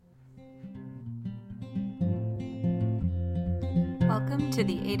Welcome to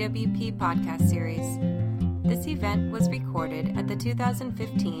the AWP podcast series. This event was recorded at the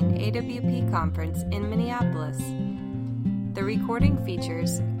 2015 AWP conference in Minneapolis. The recording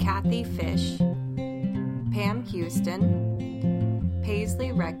features Kathy Fish, Pam Houston, Paisley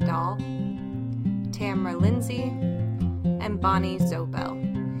Reckdahl, Tamara Lindsay, and Bonnie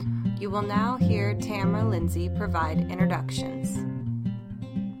Zobel. You will now hear Tamara Lindsay provide introductions.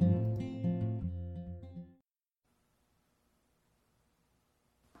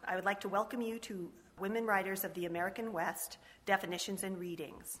 I would like to welcome you to Women Writers of the American West, Definitions and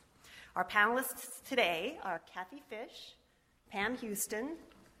Readings. Our panelists today are Kathy Fish, Pam Houston,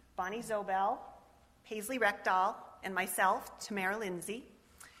 Bonnie Zobel, Paisley Reckdahl, and myself, Tamara Lindsay.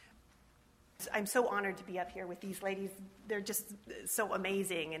 I'm so honored to be up here with these ladies. They're just so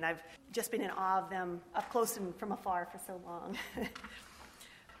amazing, and I've just been in awe of them up close and from afar for so long.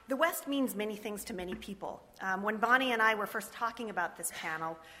 The West means many things to many people. When Bonnie and I were first talking about this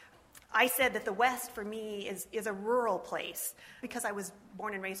panel, I said that the West for me is a rural place because I was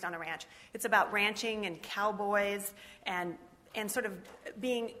born and raised on a ranch. It's about ranching and cowboys and sort of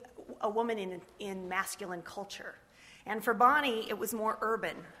being a woman in masculine culture. And for Bonnie, it was more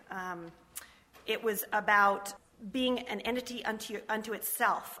urban. It was about being an entity unto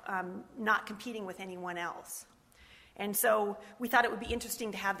itself, not competing with anyone else. And so we thought it would be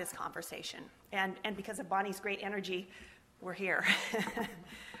interesting to have this conversation. And because of Bonnie's great energy, we're here.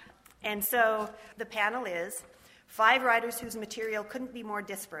 And so the panel is 5 writers whose material couldn't be more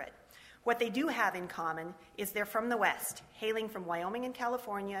disparate. What they do have in common is they're from the West, hailing from Wyoming and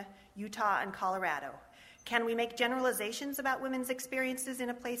California, Utah and Colorado. Can we make generalizations about women's experiences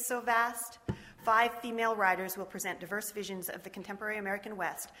in a place so vast? 5 female writers will present diverse visions of the contemporary American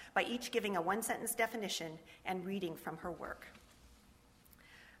West by each giving a one-sentence definition and reading from her work.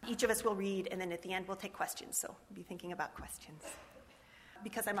 Each of us will read, and then at the end we'll take questions, so be thinking about questions.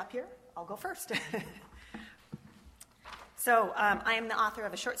 Because I'm up here, I'll go first. So I am the author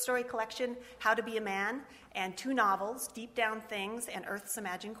of a short story collection, How to Be a Man, and 2 novels, Deep Down Things and Earth's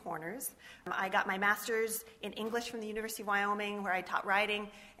Imagined Corners. I got my master's in English from the University of Wyoming, where I taught writing,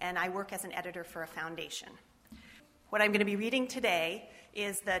 and I work as an editor for a foundation. What I'm going to be reading today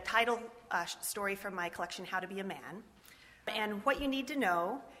is the title story from my collection, How to Be a Man. And what you need to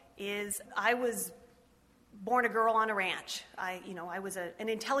know is I was born a girl on a ranch. I was an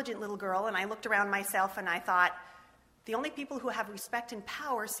intelligent little girl, and I looked around myself and I thought, the only people who have respect and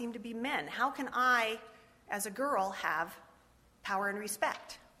power seem to be men. How can I, as a girl, have power and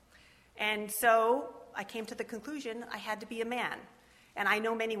respect? And so I came to the conclusion I had to be a man. And I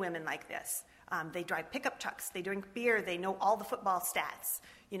know many women like this. They drive pickup trucks, they drink beer, they know all the football stats,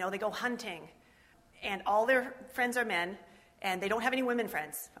 they go hunting. And all their friends are men, and they don't have any women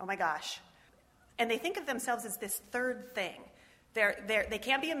friends. Oh my gosh. And they think of themselves as this third thing. They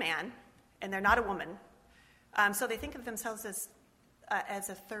can't be a man, and they're not a woman. So they think of themselves as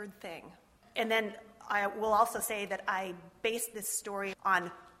a third thing. And then I will also say that I based this story on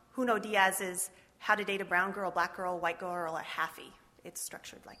Junot Diaz's How to Date a Brown Girl, Black Girl, White Girl, or Halfie. It's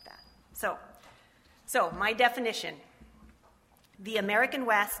structured like that. So my definition. The American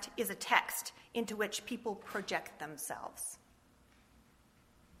West is a text into which people project themselves.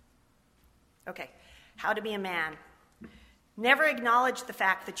 Okay, how to be a man. Never acknowledge the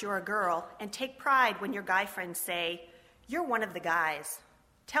fact that you're a girl and take pride when your guy friends say, you're one of the guys.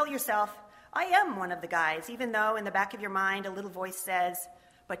 Tell yourself, I am one of the guys, even though in the back of your mind a little voice says,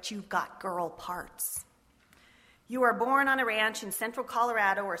 but you've got girl parts. You are born on a ranch in central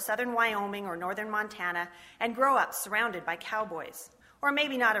Colorado or southern Wyoming or northern Montana and grow up surrounded by cowboys. Or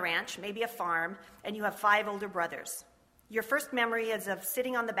maybe not a ranch, maybe a farm, and you have 5 older brothers. Your first memory is of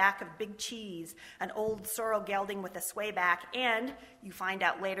sitting on the back of Big Cheese, an old sorrel gelding with a sway back, and you find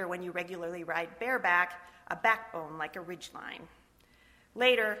out later when you regularly ride bareback, a backbone like a ridgeline.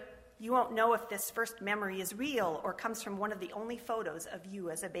 Later, you won't know if this first memory is real or comes from one of the only photos of you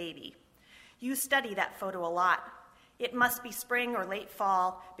as a baby. You study that photo a lot. It must be spring or late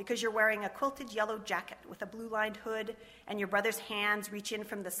fall because you're wearing a quilted yellow jacket with a blue-lined hood, and your brother's hands reach in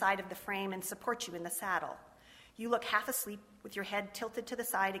from the side of the frame and support you in the saddle. You look half asleep with your head tilted to the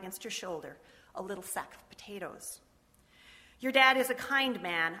side against your shoulder, a little sack of potatoes. Your dad is a kind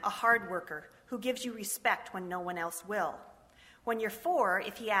man, a hard worker, who gives you respect when no one else will. When you're 4,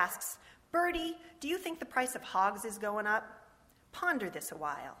 if he asks, Bertie, do you think the price of hogs is going up? Ponder this a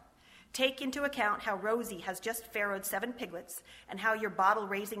while. Take into account how Rosie has just farrowed 7 piglets, and how you're bottle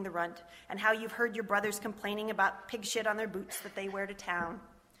raising the runt, and how you've heard your brothers complaining about pig shit on their boots that they wear to town.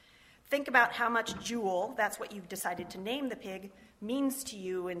 Think about how much Jewel, that's what you've decided to name the pig, means to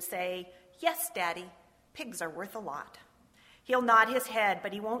you and say, yes, Daddy, pigs are worth a lot. He'll nod his head,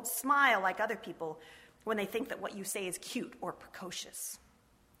 but he won't smile like other people when they think that what you say is cute or precocious.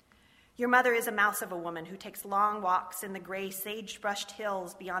 Your mother is a mouse of a woman who takes long walks in the gray sage-brushed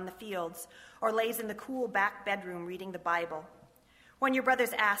hills beyond the fields or lays in the cool back bedroom reading the Bible. When your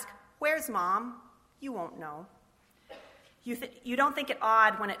brothers ask, "Where's Mom?" you won't know. You don't think it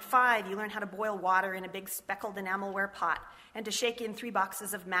odd when at 5 you learn how to boil water in a big speckled enamelware pot and to shake in 3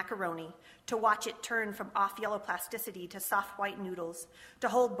 boxes of macaroni, to watch it turn from off-yellow plasticity to soft white noodles, to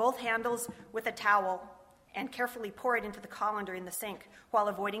hold both handles with a towel and carefully pour it into the colander in the sink while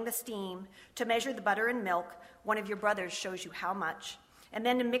avoiding the steam, to measure the butter and milk, one of your brothers shows you how much, and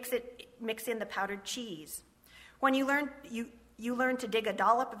then to mix in the powdered cheese. When you learn to dig a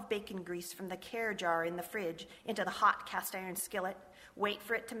dollop of bacon grease from the Care jar in the fridge into the hot cast iron skillet, wait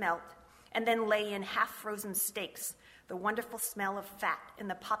for it to melt, and then lay in half-frozen steaks, the wonderful smell of fat and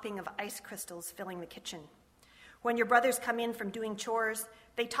the popping of ice crystals filling the kitchen. When your brothers come in from doing chores,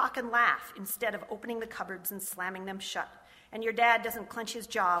 they talk and laugh instead of opening the cupboards and slamming them shut, and your dad doesn't clench his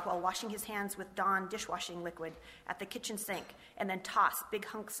jaw while washing his hands with Dawn dishwashing liquid at the kitchen sink and then toss big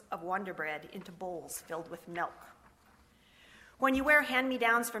hunks of Wonder Bread into bowls filled with milk. When you wear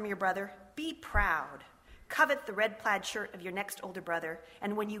hand-me-downs from your brother, be proud. Covet the red plaid shirt of your next older brother,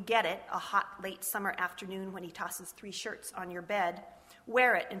 and when you get it, a hot, late summer afternoon when he tosses 3 shirts on your bed,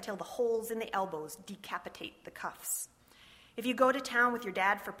 wear it until the holes in the elbows decapitate the cuffs. If you go to town with your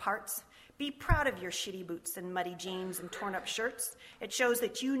dad for parts, be proud of your shitty boots and muddy jeans and torn-up shirts. It shows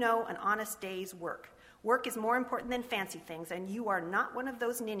that you know an honest day's work. Work is more important than fancy things, and you are not one of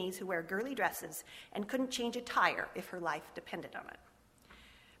those ninnies who wear girly dresses and couldn't change a tire if her life depended on it.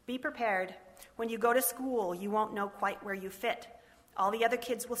 Be prepared. When you go to school, you won't know quite where you fit. All the other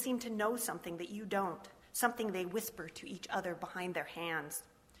kids will seem to know something that you don't, something they whisper to each other behind their hands.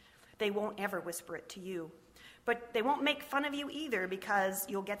 They won't ever whisper it to you. But they won't make fun of you either, because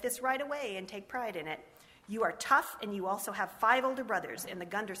you'll get this right away and take pride in it. You are tough, and you also have 5 older brothers, and the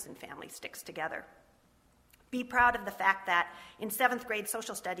Gunderson family sticks together. Be proud of the fact that in 7th grade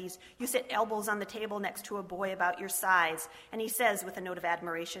social studies, you sit elbows on the table next to a boy about your size, and he says with a note of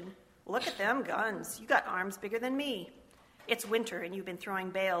admiration, "Look at them guns. You got arms bigger than me." It's winter, and you've been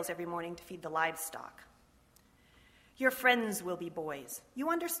throwing bales every morning to feed the livestock. Your friends will be boys. You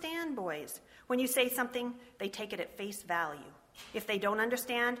understand boys. When you say something, they take it at face value. If they don't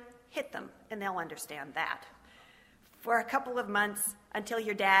understand, hit them, and they'll understand that. For a couple of months, until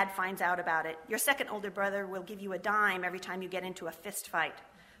your dad finds out about it, your second older brother will give you a dime every time you get into a fist fight.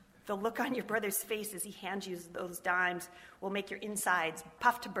 The look on your brother's face as he hands you those dimes will make your insides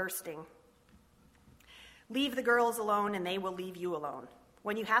puff to bursting. Leave the girls alone, and they will leave you alone.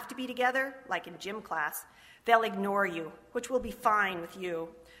 When you have to be together, like in gym class, they'll ignore you, which will be fine with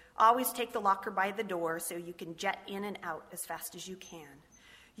you. Always take the locker by the door so you can jet in and out as fast as you can.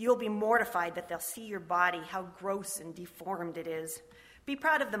 You'll be mortified that they'll see your body, how gross and deformed it is. Be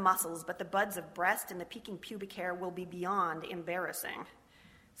proud of the muscles, but the buds of breast and the peaking pubic hair will be beyond embarrassing.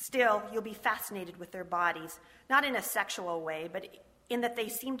 Still, you'll be fascinated with their bodies, not in a sexual way, but in that they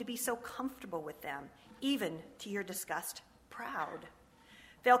seem to be so comfortable with them, even, to your disgust, proud.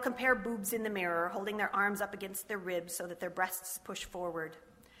 They'll compare boobs in the mirror, holding their arms up against their ribs so that their breasts push forward.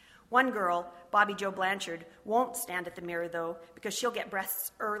 One girl, Bobby Jo Blanchard, won't stand at the mirror, though, because she'll get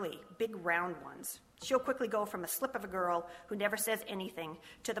breasts early, big round ones. She'll quickly go from a slip of a girl who never says anything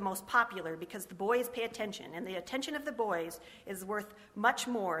to the most popular because the boys pay attention, and the attention of the boys is worth much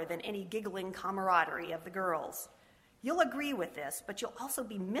more than any giggling camaraderie of the girls. You'll agree with this, but you'll also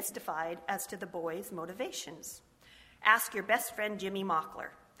be mystified as to the boys' motivations. Ask your best friend Jimmy Mockler.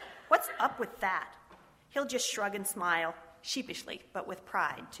 What's up with that? He'll just shrug and smile, sheepishly, but with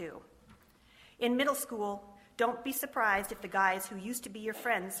pride, too. In middle school, don't be surprised if the guys who used to be your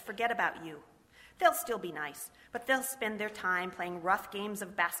friends forget about you. They'll still be nice, but they'll spend their time playing rough games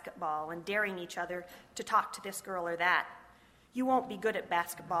of basketball and daring each other to talk to this girl or that. You won't be good at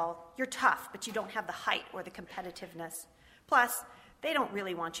basketball. You're tough, but you don't have the height or the competitiveness. Plus, they don't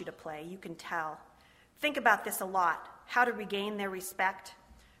really want you to play, you can tell. Think about this a lot, how to regain their respect.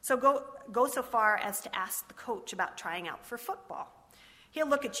 So go so far as to ask the coach about trying out for football. He'll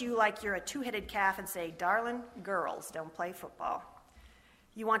look at you like you're a 2-headed calf and say, "Darling, girls don't play football."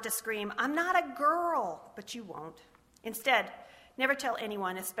 You want to scream, "I'm not a girl," but you won't. Instead, never tell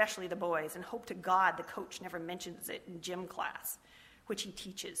anyone, especially the boys, and hope to God the coach never mentions it in gym class, which he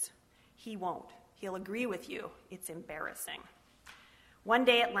teaches. He won't. He'll agree with you. It's embarrassing. One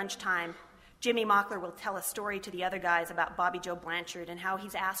day at lunchtime, Jimmy Mockler will tell a story to the other guys about Bobby Jo Blanchard and how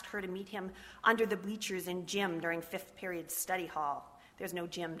he's asked her to meet him under the bleachers in gym during 5th period study hall. There's no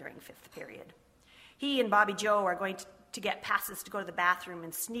gym during 5th period. He and Bobby Joe are going to get passes to go to the bathroom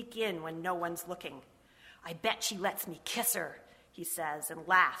and sneak in when no one's looking. I bet she lets me kiss her, he says, and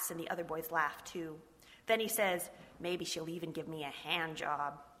laughs, and the other boys laugh too. Then he says, maybe she'll even give me a hand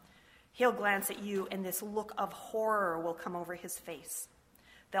job. He'll glance at you, and this look of horror will come over his face.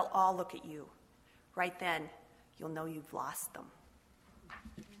 They'll all look at you. Right then, you'll know you've lost them.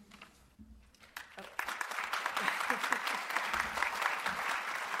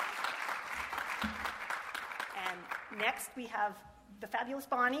 And next we have the fabulous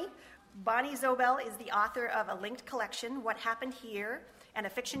Bonnie. Bonnie Zobel is the author of a linked collection, What Happened Here, and a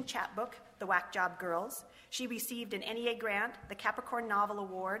fiction chapbook, The Whack Job Girls. She received an NEA grant, the Capricorn Novel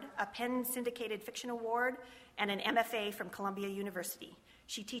Award, a Penn Syndicated Fiction Award, and an MFA from Columbia University.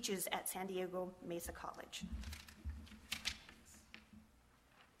 She teaches at San Diego Mesa College.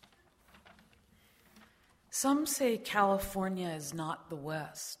 Some say California is not the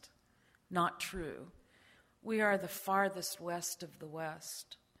West. Not true. We are the farthest west of the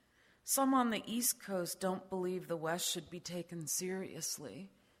West. Some on the East Coast don't believe the West should be taken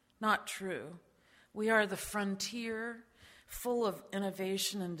seriously. Not true. We are the frontier, full of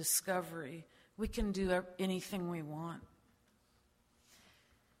innovation and discovery. We can do anything we want.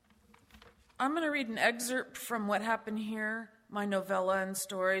 I'm going to read an excerpt from What Happened Here, my novella and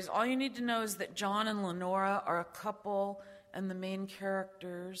stories. All you need to know is that John and Lenora are a couple and the main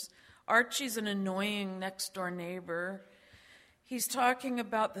characters. Archie's an annoying next-door neighbor. He's talking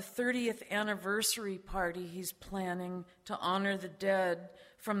about the 30th anniversary party he's planning to honor the dead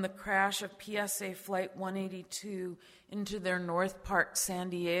from the crash of PSA Flight 182 into their North Park, San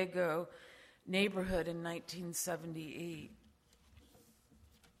Diego neighborhood in 1978.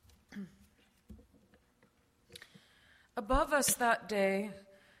 Above us that day,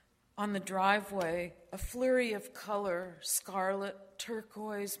 on the driveway, a flurry of color, scarlet,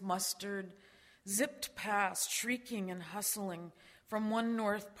 turquoise, mustard, zipped past, shrieking and hustling from one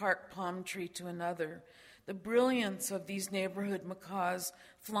North Park palm tree to another. The brilliance of these neighborhood macaws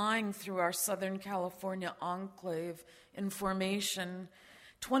flying through our Southern California enclave in formation,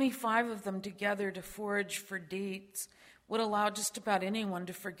 25 of them together to forage for dates, would allow just about anyone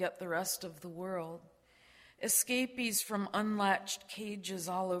to forget the rest of the world. Escapees from unlatched cages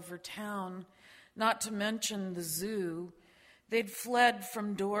all over town, not to mention the zoo. They'd fled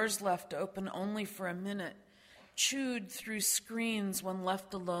from doors left open only for a minute, chewed through screens when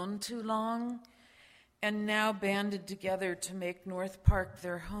left alone too long, and now banded together to make North Park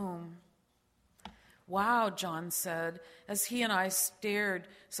their home. Wow, John said, as he and I stared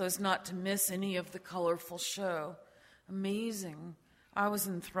so as not to miss any of the colorful show. Amazing. I was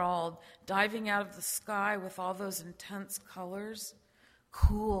enthralled, diving out of the sky with all those intense colors.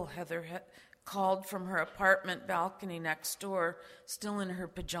 Cool, Heather called from her apartment balcony next door, still in her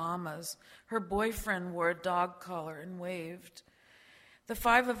pajamas. Her boyfriend wore a dog collar and waved. The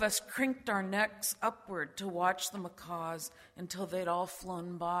 5 of us crinked our necks upward to watch the macaws until they'd all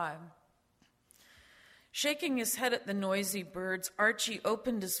flown by. Shaking his head at the noisy birds, Archie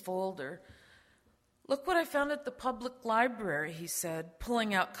opened his folder. Look what I found at the public library, he said,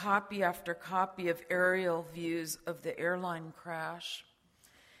 pulling out copy after copy of aerial views of the airline crash.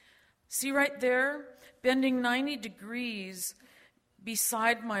 See right there, bending 90 degrees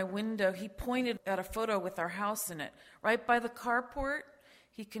beside my window, he pointed at a photo with our house in it. Right by the carport,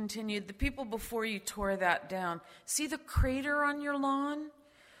 he continued, the people before you tore that down. See the crater on your lawn?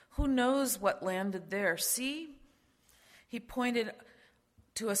 Who knows what landed there? See? He pointed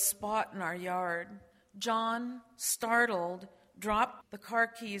to a spot in our yard. John, startled, dropped the car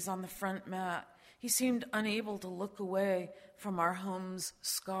keys on the front mat. He seemed unable to look away from our home's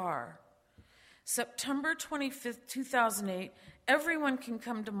scar. September 25th, 2008, everyone can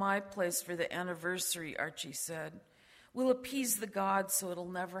come to my place for the anniversary, Archie said. We'll appease the gods so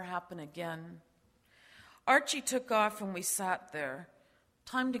it'll never happen again. Archie took off and we sat there.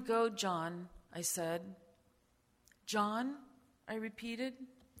 Time to go, John, I said. John? I repeated.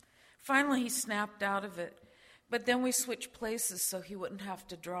 Finally, he snapped out of it, but then we switched places so he wouldn't have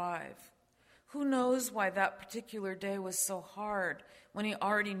to drive. Who knows why that particular day was so hard when he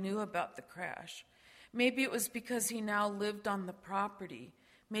already knew about the crash? Maybe it was because he now lived on the property,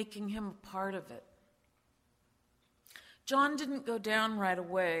 making him a part of it. John didn't go down right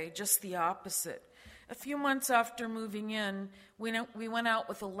away, just the opposite. A few months after moving in, we went out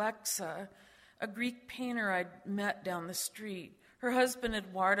with Alexa, a Greek painter I'd met down the street. Her husband,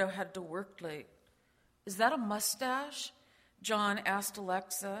 Eduardo, had to work late. Is that a mustache? John asked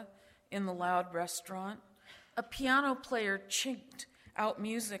Alexa in the loud restaurant. A piano player chinked out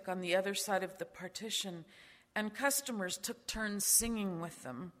music on the other side of the partition, and customers took turns singing with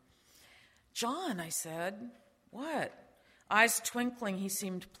them. "John," I said. "What?" Eyes twinkling, he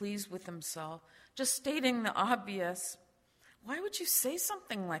seemed pleased with himself. "Just stating the obvious." "Why would you say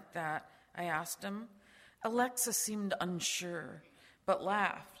something like that?" I asked him. Alexa seemed unsure, but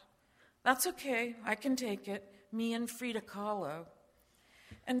laughed. "That's okay, I can take it. Me and Frida Kahlo."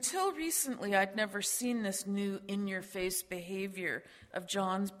 Until recently, I'd never seen this new in-your-face behavior of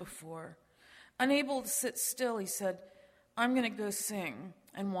John's before. Unable to sit still, he said, "I'm going to go sing,"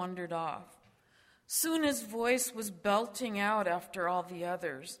 and wandered off. Soon his voice was belting out after all the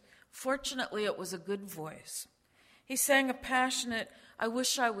others. Fortunately, it was a good voice. He sang a passionate, "I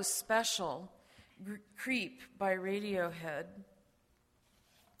Wish I Was Special," Creep by Radiohead.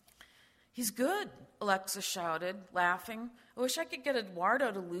 "He's good," Alexa shouted, laughing. "I wish I could get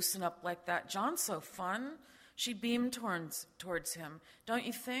Eduardo to loosen up like that. John's so fun." She beamed towards him. "Don't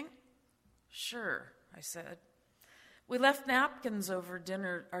you think?" "Sure," I said. We left napkins over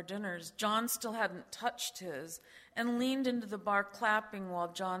our dinners. John still hadn't touched his and leaned into the bar clapping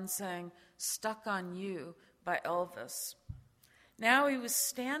while John sang "Stuck on You" by Elvis. Now he was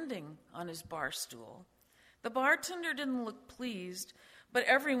standing on his bar stool. The bartender didn't look pleased, but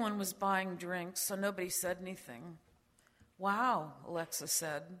everyone was buying drinks, so nobody said anything. "Wow," Alexa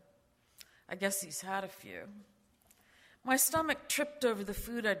said. "I guess he's had a few." My stomach tripped over the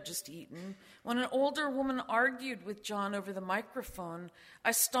food I'd just eaten. When an older woman argued with John over the microphone,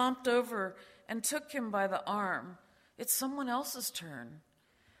 I stomped over and took him by the arm. "It's someone else's turn."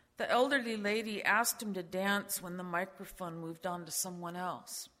 The elderly lady asked him to dance when the microphone moved on to someone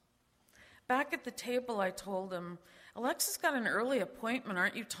else. Back at the table, I told him, "Alexa's got an early appointment.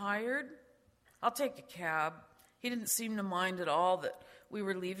 Aren't you tired?" "I'll take a cab." He didn't seem to mind at all that we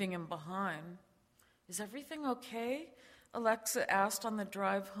were leaving him behind. "Is everything okay?" Alexa asked on the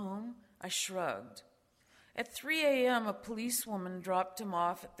drive home. I shrugged. At 3 a.m., a policewoman dropped him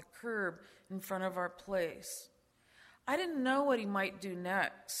off at the curb in front of our place. I didn't know what he might do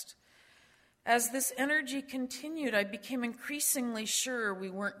next. As this energy continued, I became increasingly sure we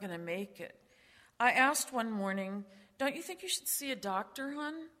weren't going to make it. I asked one morning, "Don't you think you should see a doctor,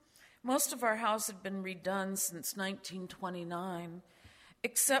 hon?" Most of our house had been redone since 1929,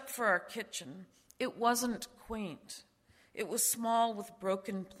 except for our kitchen. It wasn't quaint. It was small with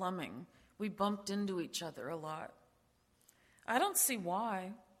broken plumbing. We bumped into each other a lot. "I don't see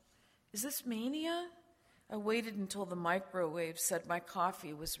why." "Is this mania?" I waited until the microwave said my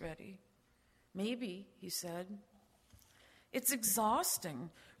coffee was ready. "Maybe," he said. "It's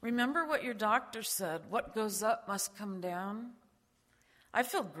exhausting. Remember what your doctor said, what goes up must come down?" I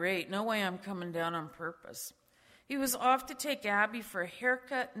feel great. No way I'm coming down on purpose. He was off to take Abby for a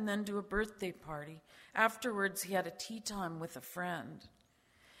haircut and then to a birthday party. Afterwards, he had a tea time with a friend.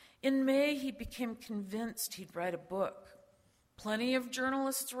 In May, he became convinced he'd write a book. Plenty of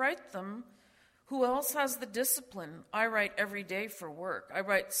journalists write them. Who else has the discipline? I write every day for work. I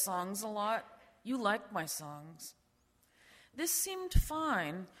write songs a lot. You like my songs. This seemed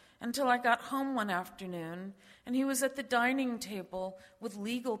fine until I got home one afternoon and he was at the dining table with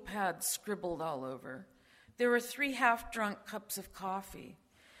legal pads scribbled all over. There were 3 half-drunk cups of coffee.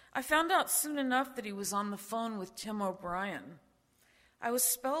 I found out soon enough that he was on the phone with Tim O'Brien. I was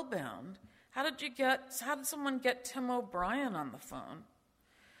spellbound. How did someone get Tim O'Brien on the phone?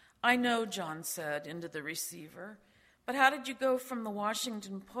 "I know," John said into the receiver, "but how did you go from the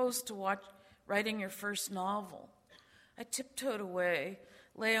Washington Post to writing your first novel?" I tiptoed away,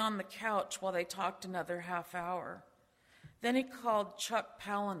 lay on the couch while they talked another half hour. Then he called Chuck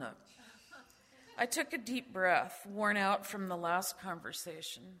Palahniuk. I took a deep breath, worn out from the last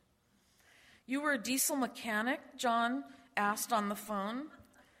conversation. "You were a diesel mechanic?" John asked on the phone.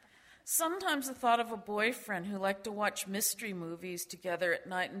 Sometimes the thought of a boyfriend who liked to watch mystery movies together at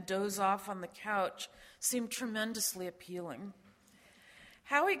night and doze off on the couch seemed tremendously appealing.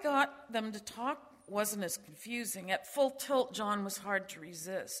 How he got them to talk wasn't as confusing. At full tilt, John was hard to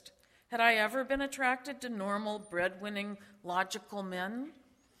resist. Had I ever been attracted to normal, breadwinning, logical men?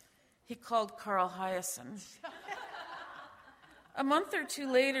 He called Carl Hyacin. A month or two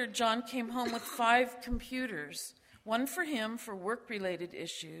later, John came home with 5 computers, one for him for work-related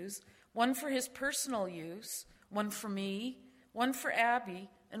issues, one for his personal use, one for me, one for Abby,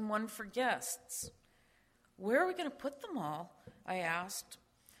 and one for guests. "Where are we going to put them all?" I asked.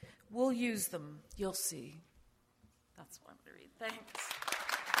 "We'll use them. You'll see." That's what I'm going to read. Thanks.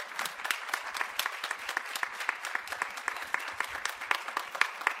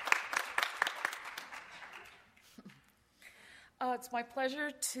 It's my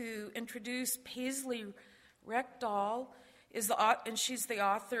pleasure to introduce Paisley Rekdal, and she's the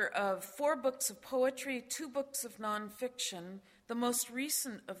author of 4 books of poetry, 2 books of nonfiction, the most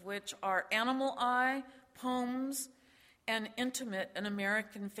recent of which are Animal Eye, Poems, and Intimate, an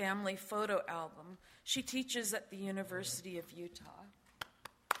American Family Photo Album. She teaches at the University of Utah.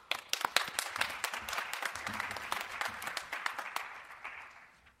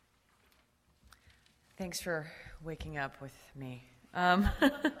 Thanks for waking up with me.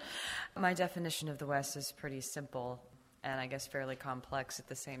 My definition of the West is pretty simple and I guess fairly complex at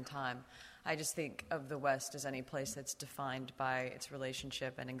the same time. I just think of the West as any place that's defined by its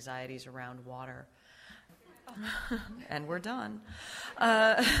relationship and anxieties around water. And we're done.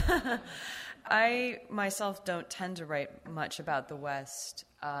 I myself don't tend to write much about the West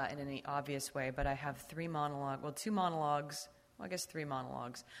in any obvious way, but I have three monologues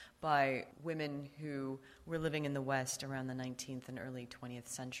by women who were living in the West around the 19th and early 20th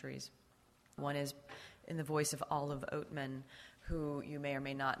centuries. One is in the voice of Olive Oatman, who you may or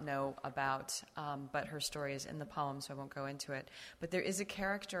may not know about, but her story is in the poem, so I won't go into it. But there is a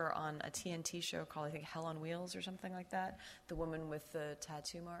character on a TNT show called, I think, Hell on Wheels or something like that, the woman with the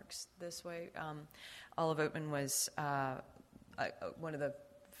tattoo marks this way. Olive Oatman was one of the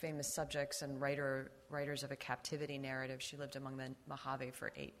famous subjects and writers of a captivity narrative. She lived among the Mojave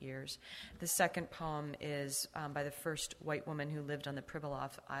for 8 years. The second poem is by the first white woman who lived on the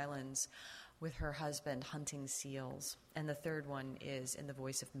Pribilof Islands with her husband hunting seals. And the third one is in the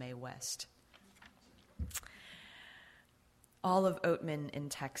voice of Mae West. Olive Oatman in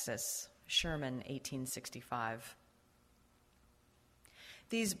Texas, Sherman, 1865.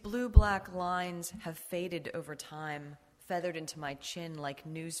 These blue-black lines have faded over time, feathered into my chin like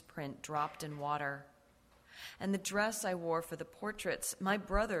newsprint dropped in water. And the dress I wore for the portraits, my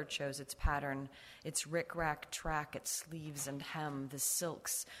brother chose its pattern, its rick-rack track, its sleeves and hem, the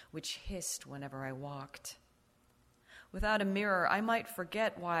silks which hissed whenever I walked. Without a mirror, I might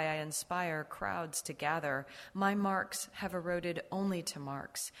forget why I inspire crowds to gather. My marks have eroded only to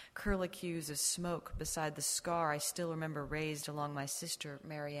marks, curlicues of smoke beside the scar I still remember raised along my sister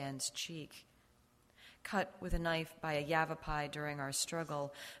Marianne's cheek. Cut with a knife by a Yavapai during our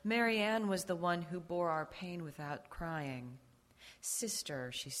struggle, Marianne was the one who bore our pain without crying.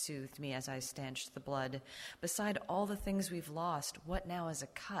 Sister, she soothed me as I stanched the blood. Beside all the things we've lost, what now is a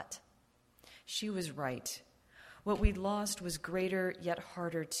cut? She was right. What we'd lost was greater yet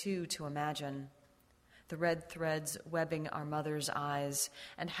harder, too, to imagine. The red threads webbing our mother's eyes,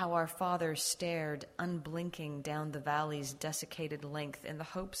 and how our father stared, unblinking, down the valley's desiccated length in the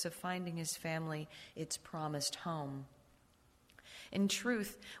hopes of finding his family its promised home. In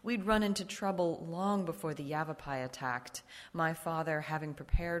truth, we'd run into trouble long before the Yavapai attacked, my father having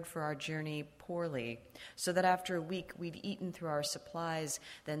prepared for our journey poorly, so that after a week we'd eaten through our supplies,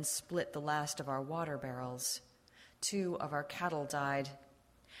 then split the last of our water barrels. 2 of our cattle died.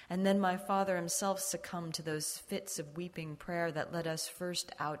 And then my father himself succumbed to those fits of weeping prayer that led us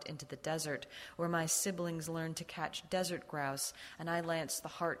first out into the desert, where my siblings learned to catch desert grouse, and I lanced the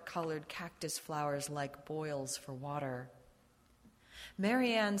heart-colored cactus flowers like boils for water.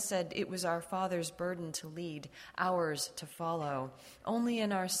 Marianne said it was our father's burden to lead, ours to follow. Only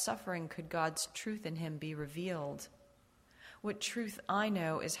in our suffering could God's truth in him be revealed. What truth I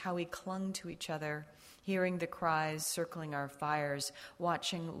know is how we clung to each other, hearing the cries circling our fires,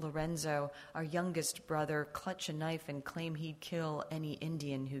 watching Lorenzo, our youngest brother, clutch a knife and claim he'd kill any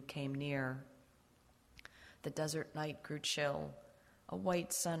Indian who came near. The desert night grew chill, a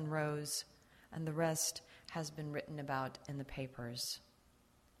white sun rose, and the rest has been written about in the papers.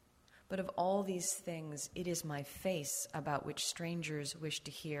 But of all these things, it is my face about which strangers wish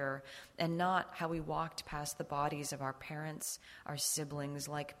to hear, and not how we walked past the bodies of our parents, our siblings,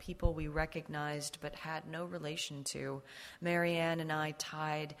 like people we recognized but had no relation to, Marianne and I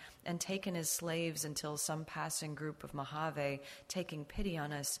tied and taken as slaves until some passing group of Mojave, taking pity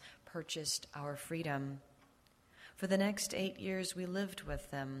on us, purchased our freedom. For the next 8 years we lived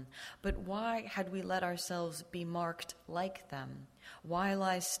with them, but why had we let ourselves be marked like them? Why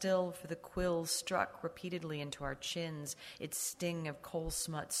lie still for the quills struck repeatedly into our chins, its sting of coal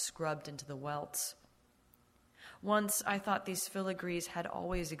smut scrubbed into the welts? Once I thought these filigrees had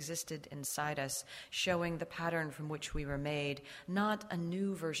always existed inside us, showing the pattern from which we were made, not a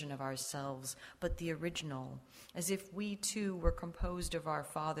new version of ourselves, but the original, as if we too were composed of our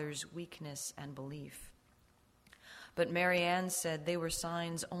father's weakness and belief. But Marianne said they were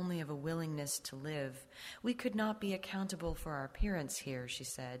signs only of a willingness to live. We could not be accountable for our appearance here, she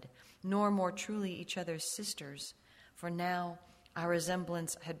said, nor more truly each other's sisters, for now our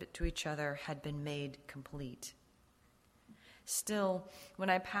resemblance to each other had been made complete. Still, when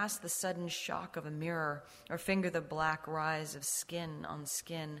I pass the sudden shock of a mirror or finger the black rise of skin on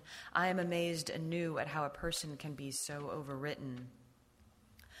skin, I am amazed anew at how a person can be so overwritten.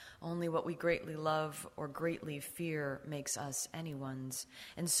 Only what we greatly love or greatly fear makes us anyone's.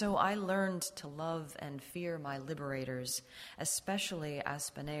 And so I learned to love and fear my liberators, especially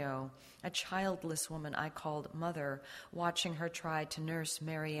Aspaneo, a childless woman I called mother, watching her try to nurse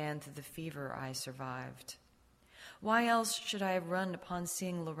Marianne through the fever I survived. Why else should I have run upon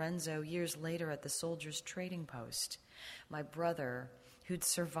seeing Lorenzo years later at the soldiers' trading post? My brother, who'd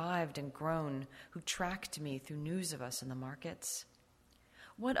survived and grown, who tracked me through news of us in the markets?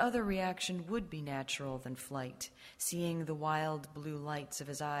 What other reaction would be natural than flight, seeing the wild blue lights of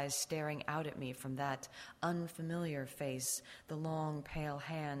his eyes staring out at me from that unfamiliar face, the long pale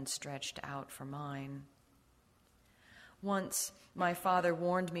hand stretched out for mine? Once, my father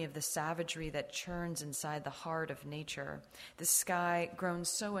warned me of the savagery that churns inside the heart of nature. The sky, grown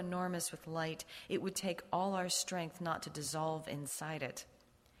so enormous with light, it would take all our strength not to dissolve inside it.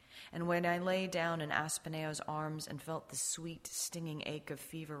 And when I lay down in Aspaneo's arms and felt the sweet, stinging ache of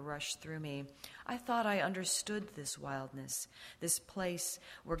fever rush through me, I thought I understood this wildness, this place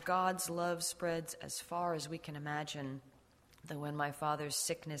where God's love spreads as far as we can imagine. Though when my father's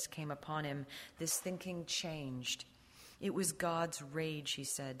sickness came upon him, this thinking changed. It was God's rage, he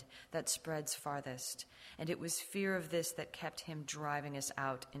said, that spreads farthest, and it was fear of this that kept him driving us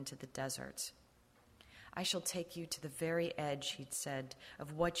out into the desert. I shall take you to the very edge, he'd said,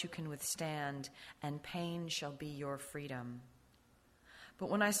 of what you can withstand, and pain shall be your freedom. But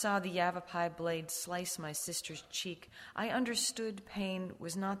when I saw the Yavapai blade slice my sister's cheek, I understood pain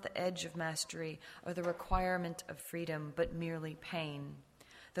was not the edge of mastery or the requirement of freedom, but merely pain.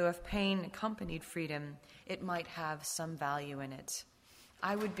 Though if pain accompanied freedom, it might have some value in it.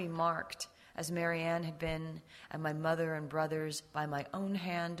 I would be marked, as Marianne had been, and my mother and brothers, by my own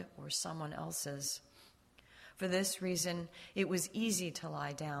hand or someone else's. For this reason, it was easy to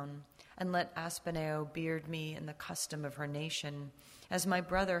lie down and let Aspaneo beard me in the custom of her nation, as my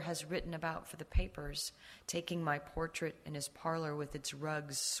brother has written about for the papers, taking my portrait in his parlor with its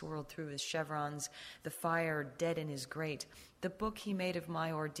rugs swirled through his chevrons, the fire dead in his grate, the book he made of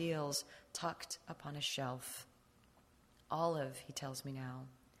my ordeals tucked upon a shelf. Olive, he tells me now,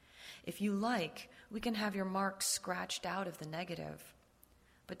 if you like, we can have your marks scratched out of the negative,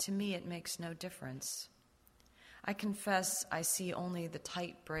 but to me it makes no difference. I confess I see only the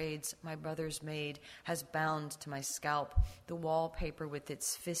tight braids my brother's maid has bound to my scalp, the wallpaper with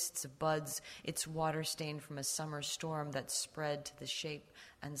its fists of buds, its water stain from a summer storm that spread to the shape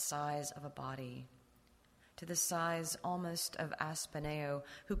and size of a body. To the size almost of Aspaneo,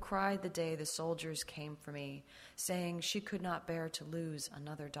 who cried the day the soldiers came for me, saying she could not bear to lose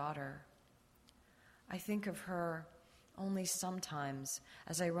another daughter. I think of her only sometimes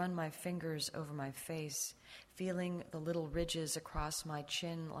as I run my fingers over my face, feeling the little ridges across my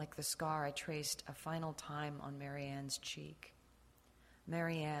chin like the scar I traced a final time on Marianne's cheek.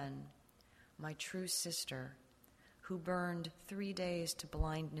 Marianne, my true sister, who burned 3 days to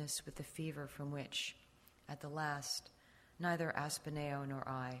blindness with the fever from which, at the last, neither Aspaneo nor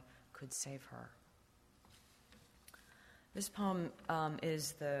I could save her. This poem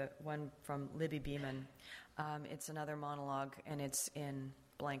is the one from Libby Beeman. It's another monologue, and it's in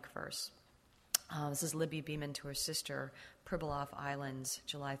blank verse. This is Libby Beeman to her sister, Pribilof Islands,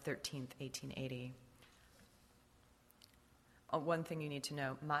 July 13th, 1880. One thing you need to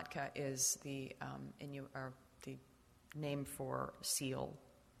know, Matka is the name for seal.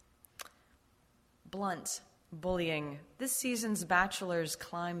 Blunt, bullying. This season's bachelors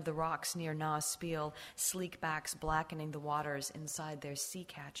climb the rocks near Na Spiel, sleek backs blackening the waters inside their sea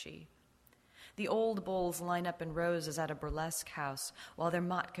catchy. The old bulls line up in rows as at a burlesque house, while their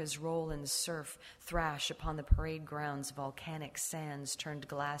matkas roll in surf, thrash upon the parade ground's volcanic sands turned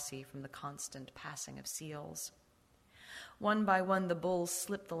glassy from the constant passing of seals. One by one, the bulls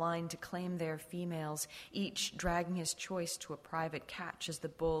slip the line to claim their females, each dragging his choice to a private catch as the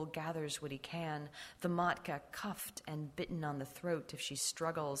bull gathers what he can, the matka cuffed and bitten on the throat if she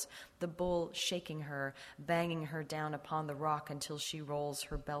struggles, the bull shaking her, banging her down upon the rock until she rolls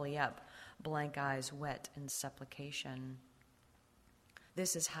her belly up, blank eyes wet in supplication.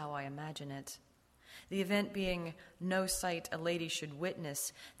 This is how I imagine it. The event being no sight a lady should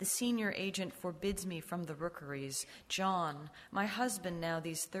witness, the senior agent forbids me from the rookeries. John, my husband now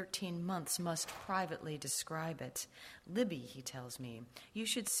these 13 months, must privately describe it. Libby, he tells me, you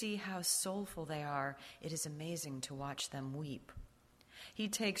should see how soulful they are. It is amazing to watch them weep. He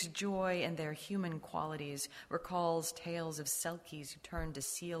takes joy in their human qualities, recalls tales of Selkies who turned to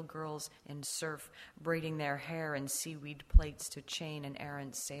seal girls in surf, braiding their hair in seaweed plaits to chain an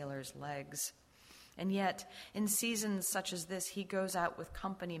errant sailor's legs. And yet, in seasons such as this, he goes out with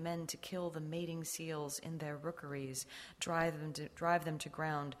company men to kill the mating seals in their rookeries, drive them to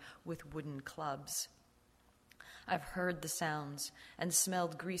ground with wooden clubs. I've heard the sounds and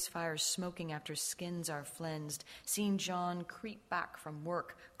smelled grease fires smoking after skins are flensed, seen John creep back from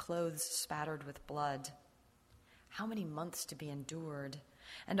work, clothes spattered with blood. How many months to be endured,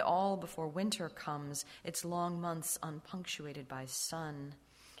 and all before winter comes, its long months unpunctuated by sun.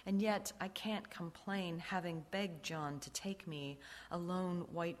 And yet I can't complain, having begged John to take me, a lone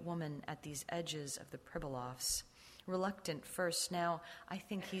white woman, at these edges of the Pribilofs. Reluctant first, now I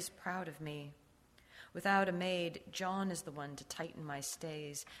think he's proud of me. Without a maid, John is the one to tighten my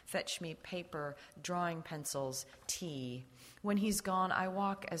stays, fetch me paper, drawing pencils, tea. When he's gone, I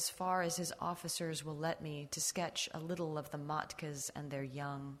walk as far as his officers will let me to sketch a little of the Matkas and their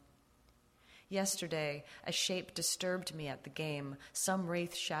young. Yesterday, a shape disturbed me at the game, some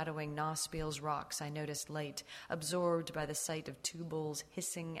wraith shadowing Nospiel's rocks I noticed late, absorbed by the sight of two bulls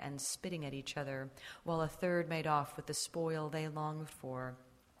hissing and spitting at each other, while a third made off with the spoil they longed for.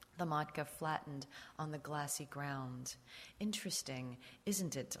 The Matka flattened on the glassy ground. Interesting,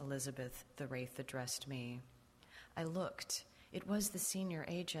 isn't it, Elizabeth? The wraith addressed me. I looked. It was the senior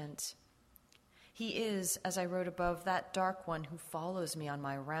agent. He is, as I wrote above, that dark one who follows me on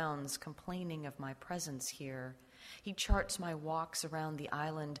my rounds, complaining of my presence here. He charts my walks around the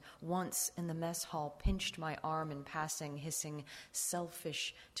island, once in the mess hall pinched my arm in passing, hissing,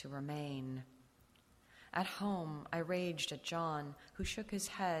 "Selfish to remain." At home, I raged at John, who shook his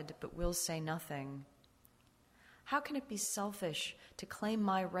head but will say nothing. How can it be selfish to claim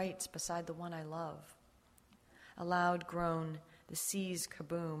my rights beside the one I love? A loud groan, the sea's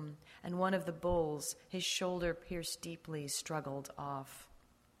kaboom, and one of the bulls, his shoulder pierced deeply, struggled off.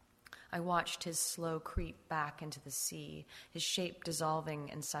 I watched his slow creep back into the sea, his shape dissolving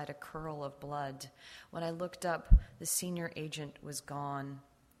inside a curl of blood. When I looked up, the senior agent was gone.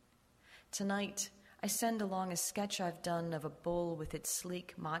 Tonight, I send along a sketch I've done of a bull with its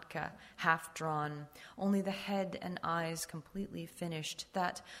sleek matka half drawn, only the head and eyes completely finished,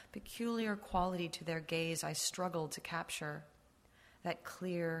 that peculiar quality to their gaze I struggled to capture, that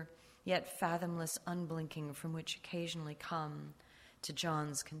clear yet fathomless unblinking from which occasionally come, to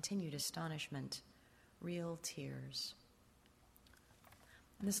John's continued astonishment, real tears.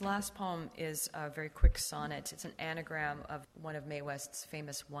 This last poem is a very quick sonnet. It's an anagram of one of Mae West's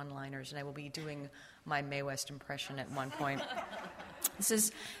famous one-liners, and I will be doing my Mae West impression at one point. This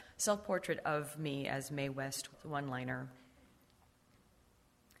is self-portrait of me as Mae West one-liner.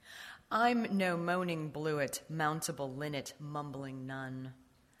 I'm no moaning bluet, mountable linnet, mumbling nun.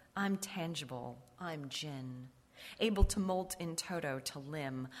 I'm tangible, I'm gin, able to molt in toto to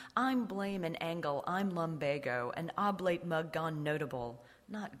limb. I'm blame and angle, I'm lumbago, an oblate mug gone notable,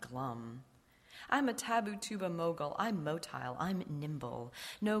 not glum. I'm a taboo tuba mogul, I'm motile, I'm nimble.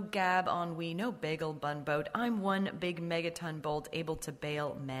 No gab ennui, no bagel bun boat, I'm one big megaton bolt able to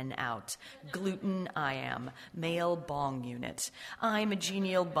bail men out. Gluten I am, male bong unit. I'm a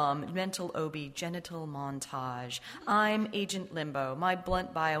genial bum, mental obi, genital montage. I'm agent limbo, my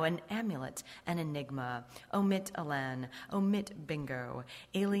blunt bio, an amulet, an enigma. Omit Alan, omit bingo.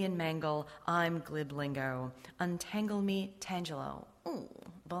 Alien mangle, I'm glib lingo. Untangle me, Tangelo. Ooh,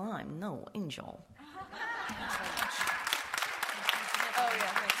 but I'm no angel. Oh,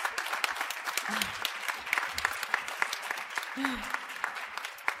 yeah, thanks.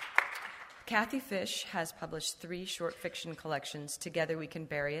 Kathy Fish has published 3 short fiction collections, Together We Can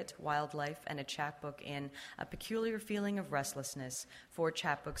Bury It, Wildlife, and a chapbook in A Peculiar Feeling of Restlessness, 4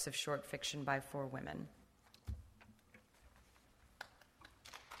 chapbooks of short fiction by 4 women.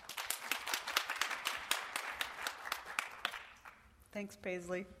 Thanks,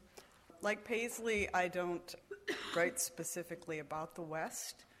 Paisley. Like Paisley, I don't write specifically about the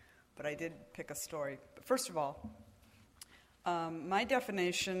West, but I did pick a story. But first of all, my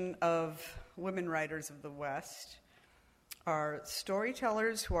definition of women writers of the West are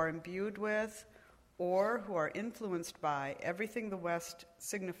storytellers who are imbued with or who are influenced by everything the West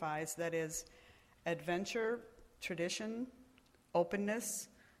signifies, that is, adventure, tradition, openness,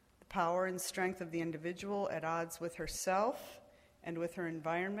 the power and strength of the individual at odds with herself and with her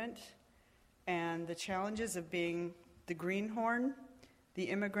environment, and the challenges of being the greenhorn, the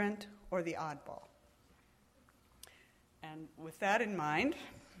immigrant, or the oddball. And with that in mind,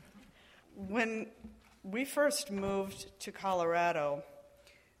 when we first moved to Colorado,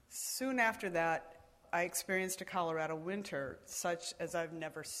 soon after that, I experienced a Colorado winter such as I've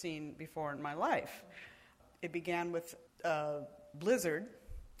never seen before in my life. It began with a blizzard,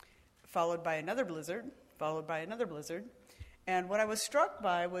 followed by another blizzard, followed by another blizzard. And what I was struck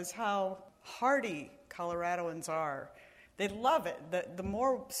by was how hardy Coloradoans are. They love it. The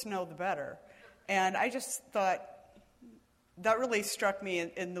more snow, the better. And I just thought that really struck me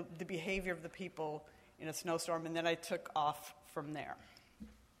in the behavior of the people in a snowstorm, and then I took off from there.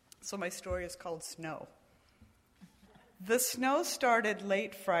 So my story is called Snow. The snow started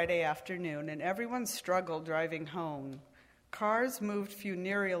late Friday afternoon, and everyone struggled driving home. Cars moved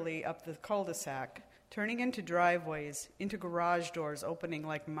funereally up the cul-de-sac, turning into driveways, into garage doors opening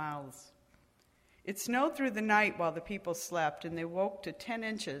like mouths. It snowed through the night while the people slept, and they woke to 10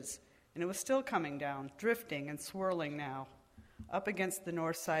 inches, and it was still coming down, drifting and swirling now, up against the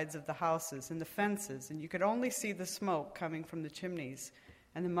north sides of the houses and the fences, and you could only see the smoke coming from the chimneys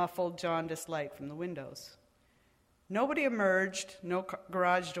and the muffled, jaundiced light from the windows. Nobody emerged, no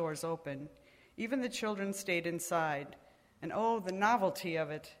garage doors open. Even the children stayed inside. And oh, the novelty of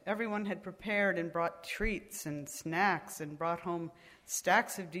it. Everyone had prepared and brought treats and snacks and brought home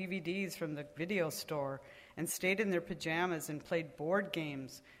stacks of DVDs from the video store and stayed in their pajamas and played board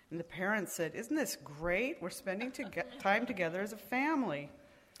games. And the parents said, "Isn't this great? We're spending time together as a family."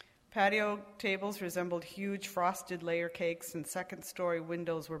 Patio tables resembled huge frosted layer cakes, and second-story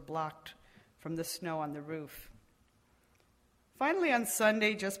windows were blocked from the snow on the roof. Finally, on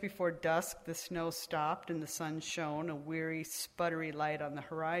Sunday, just before dusk, the snow stopped and the sun shone, a weary, sputtery light on the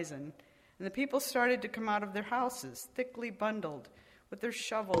horizon, and the people started to come out of their houses, thickly bundled, with their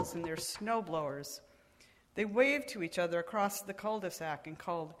shovels and their snow blowers. They waved to each other across the cul-de-sac and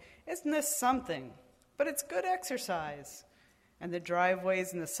called, "Isn't this something? But it's good exercise." And the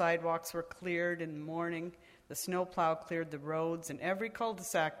driveways and the sidewalks were cleared in the morning. The snowplow cleared the roads, and every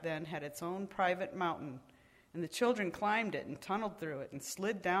cul-de-sac then had its own private mountain. And the children climbed it and tunneled through it and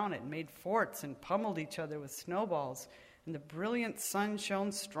slid down it and made forts and pummeled each other with snowballs. And the brilliant sun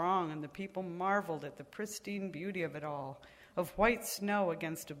shone strong, and the people marveled at the pristine beauty of it all, of white snow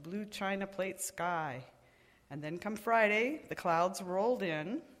against a blue china plate sky. And then come Friday, the clouds rolled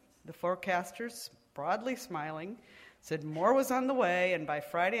in. The forecasters, broadly smiling, said more was on the way, and by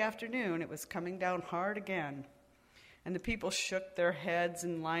Friday afternoon it was coming down hard again. And the people shook their heads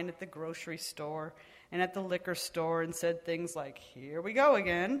in line at the grocery store and at the liquor store and said things like, "Here we go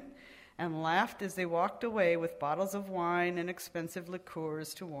again," and laughed as they walked away with bottles of wine and expensive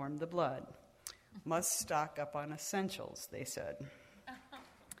liqueurs to warm the blood. "Must stock up on essentials," they said.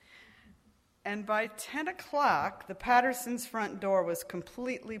 And by 10 o'clock, the Pattersons' front door was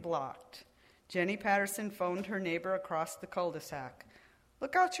completely blocked. Jenny Patterson phoned her neighbor across the cul-de-sac.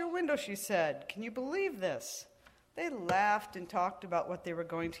 "Look out your window," she said. "Can you believe this?" They laughed and talked about what they were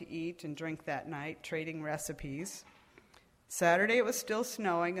going to eat and drink that night, trading recipes. Saturday it was still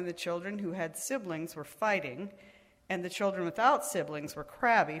snowing, and the children who had siblings were fighting, and the children without siblings were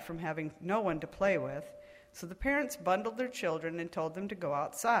crabby from having no one to play with. So the parents bundled their children and told them to go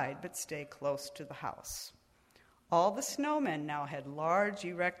outside, but stay close to the house. All the snowmen now had large,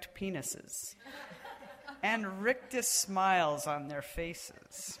 erect penises and rictus smiles on their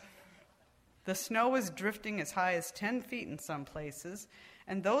faces. The snow was drifting as high as 10 feet in some places,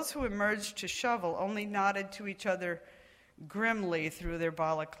 and those who emerged to shovel only nodded to each other grimly through their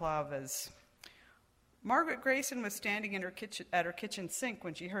balaclavas. Margaret Grayson was standing at her kitchen sink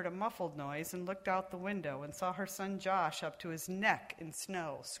when she heard a muffled noise and looked out the window and saw her son Josh up to his neck in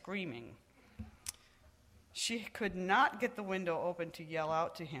snow, screaming. She could not get the window open to yell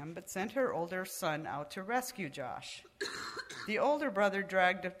out to him, but sent her older son out to rescue Josh. The older brother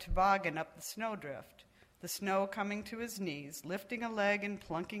dragged a toboggan up the snowdrift, the snow coming to his knees, lifting a leg and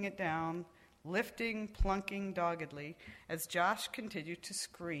plunking it down, lifting, plunking doggedly, as Josh continued to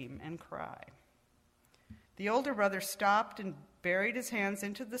scream and cry. The older brother stopped and buried his hands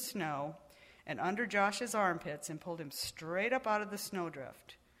into the snow and under Josh's armpits and pulled him straight up out of the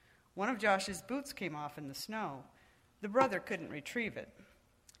snowdrift. One of Josh's boots came off in the snow. The brother couldn't retrieve it.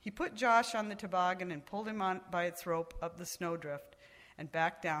 He put Josh on the toboggan and pulled him on by its rope up the snowdrift and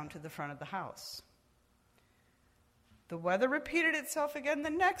back down to the front of the house. The weather repeated itself again the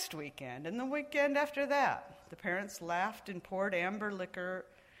next weekend and the weekend after that. The parents laughed and poured amber liquor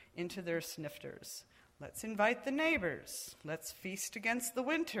into their snifters. Let's invite the neighbors. Let's feast against the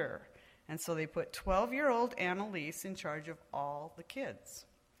winter. And so they put 12-year-old Annalise in charge of all the kids.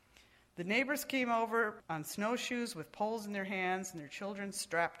 The neighbors came over on snowshoes with poles in their hands and their children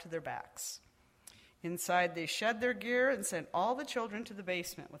strapped to their backs. Inside, they shed their gear and sent all the children to the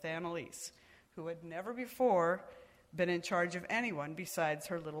basement with Annalise, who had never before been in charge of anyone besides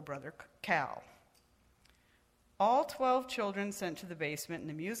her little brother, Cal. All 12 children sent to the basement, and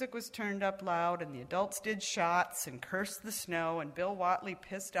the music was turned up loud, and the adults did shots and cursed the snow, and Bill Watley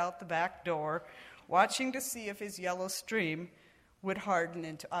pissed out the back door, watching to see if his yellow stream would harden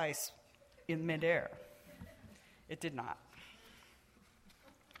into ice in midair. It did not.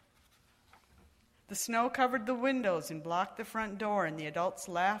 The snow covered the windows and blocked the front door, and the adults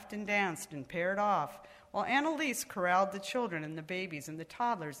laughed and danced and paired off, while Annalise corralled the children and the babies and the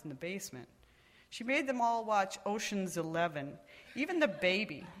toddlers in the basement. She made them all watch Ocean's 11, even the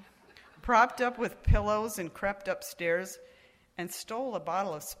baby, propped up with pillows and crept upstairs and stole a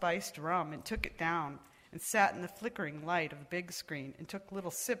bottle of spiced rum and took it down and sat in the flickering light of the big screen and took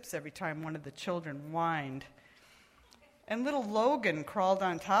little sips every time one of the children whined. And little Logan crawled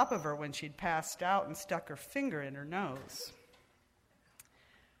on top of her when she'd passed out and stuck her finger in her nose.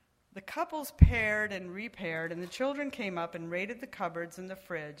 The couples paired and repaired, and the children came up and raided the cupboards and the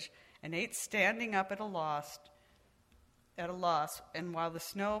fridge and ate standing up at a loss. And while the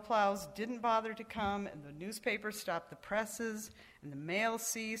snow plows didn't bother to come, and the newspapers stopped the presses, and the mail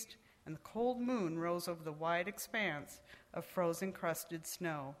ceased, and the cold moon rose over the wide expanse of frozen-crusted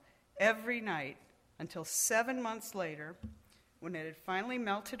snow every night until 7 months later, when it had finally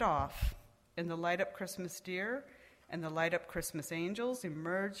melted off, and the light-up Christmas deer and the light-up Christmas angels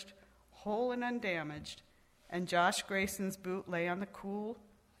emerged whole and undamaged, and Josh Grayson's boot lay on the cool,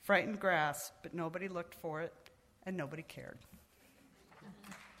 frightened grass, but nobody looked for it, and nobody cared.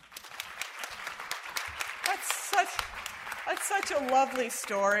 That's such a lovely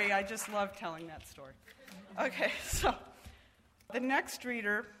story. I just love telling that story. Okay, so the next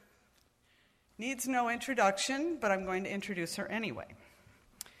reader needs no introduction, but I'm going to introduce her anyway.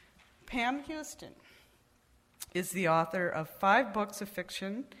 Pam Houston is the author of 5 books of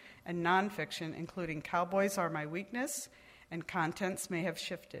fiction and nonfiction, including Cowboys Are My Weakness and Contents May Have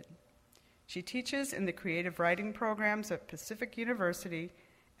Shifted. She teaches in the creative writing programs at Pacific University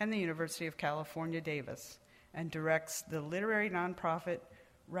and the University of California, Davis, and directs the literary nonprofit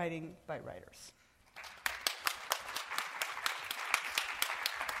Writing by Writers.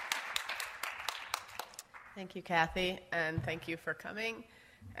 Thank you, Kathy, and thank you for coming,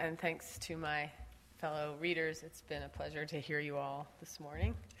 and thanks to my fellow readers. It's been a pleasure to hear you all this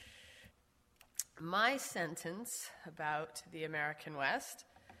morning. My sentence about the American West,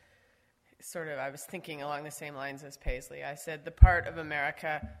 I was thinking along the same lines as Paisley. I said, the part of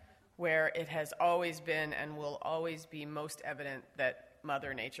America where it has always been and will always be most evident that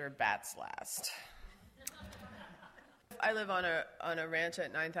Mother Nature bats last. I live on a ranch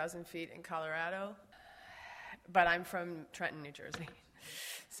at 9,000 feet in Colorado, but I'm from Trenton, New Jersey.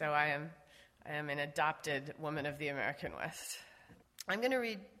 So I am an adopted woman of the American West. I'm going to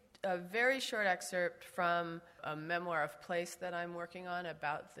read a very short excerpt from a memoir of place that I'm working on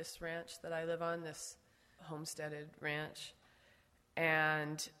about this ranch that I live on, this homesteaded ranch.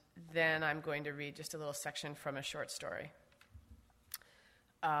 And then I'm going to read just a little section from a short story.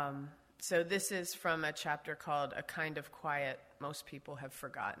 So this is from a chapter called A Kind of Quiet Most People Have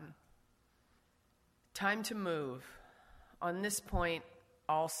Forgotten. Time to move. On this point,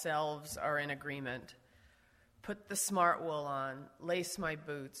 all selves are in agreement. Put the smart wool on, lace my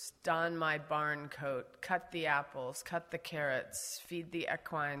boots, don my barn coat, cut the apples, cut the carrots, feed the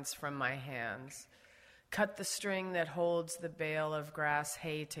equines from my hands. Cut the string that holds the bale of grass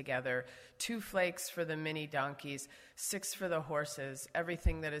hay together, 2 flakes for the mini donkeys, 6 for the horses,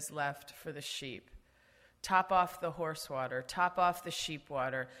 everything that is left for the sheep. Top off the horse water, top off the sheep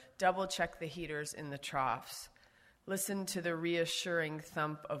water, double check the heaters in the troughs. Listen to the reassuring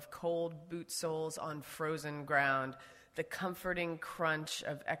thump of cold boot soles on frozen ground, the comforting crunch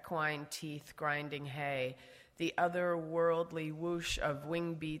of equine teeth grinding hay, the otherworldly whoosh of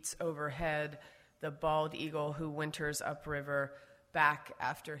wing beats overhead, the bald eagle who winters upriver, back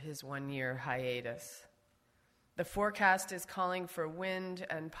after his 1-year hiatus. The forecast is calling for wind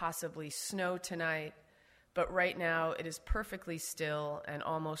and possibly snow tonight, but right now it is perfectly still and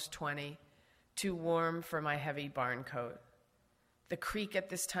almost 20, too warm for my heavy barn coat. The creek at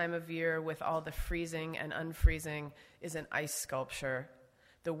this time of year, with all the freezing and unfreezing, is an ice sculpture.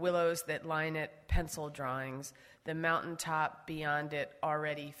 The willows that line it, pencil drawings. The mountaintop beyond it,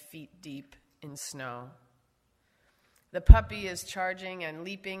 already feet deep in snow. The puppy is charging and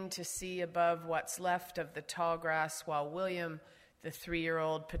leaping to see above what's left of the tall grass, while William, the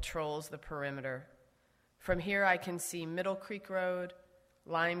 3-year-old, patrols the perimeter. From here I can see Middle Creek Road,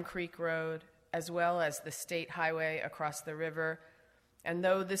 Lime Creek Road, as well as the state highway across the river. And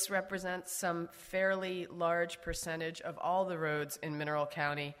though this represents some fairly large percentage of all the roads in Mineral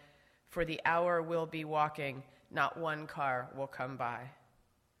County, for the hour we'll be walking, not one car will come by.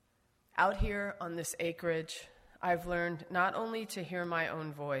 Out here on this acreage, I've learned not only to hear my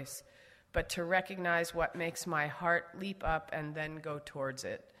own voice, but to recognize what makes my heart leap up and then go towards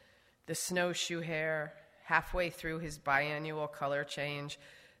it. The snowshoe hare, halfway through his biannual color change,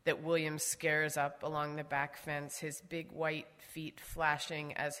 that William scares up along the back fence, his big white feet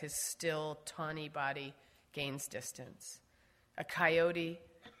flashing as his still, tawny body gains distance. A coyote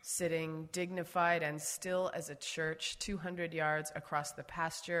sitting dignified and still as a church 200 yards across the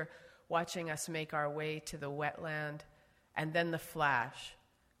pasture, watching us make our way to the wetland, and then the flash,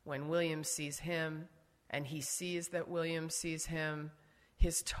 when William sees him and he sees that William sees him,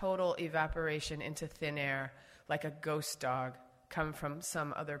 his total evaporation into thin air like a ghost dog come from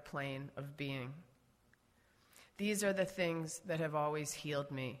some other plane of being. These are the things that have always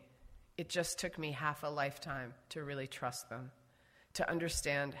healed me. It just took me half a lifetime to really trust them, to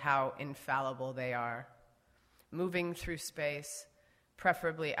understand how infallible they are. Moving through space,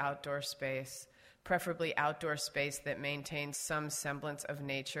 preferably outdoor space that maintains some semblance of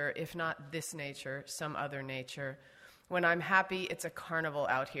nature, if not this nature, some other nature. When I'm happy, it's a carnival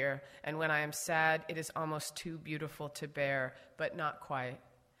out here, and when I am sad, it is almost too beautiful to bear, but not quite.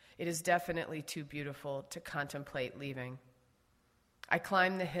 It is definitely too beautiful to contemplate leaving. I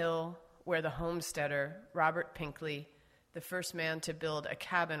climb the hill where the homesteader, Robert Pinkley, the first man to build a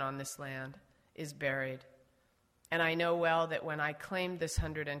cabin on this land, is buried. And I know well that when I claimed this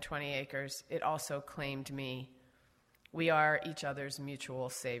 120 acres, it also claimed me. We are each other's mutual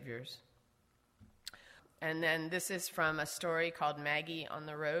saviors. And then this is from a story called Maggie on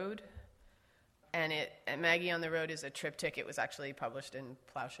the Road. And Maggie on the Road is a triptych. It was actually published in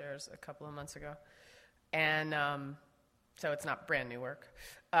Plowshares a couple of months ago. And so it's not brand new work.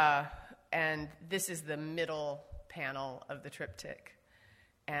 And this is the middle panel of the triptych.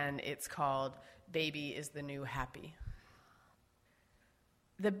 And it's called Baby is the New Happy.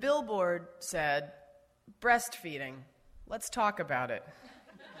 The billboard said, breastfeeding, let's talk about it.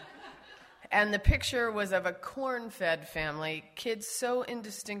 And the picture was of a corn-fed family, kids so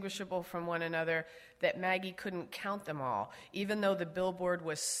indistinguishable from one another that Maggie couldn't count them all. Even though the billboard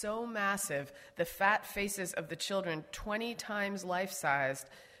was so massive, the fat faces of the children 20 times life-sized,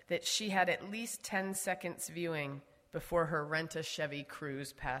 that she had at least 10 seconds viewing before her rent-a-Chevy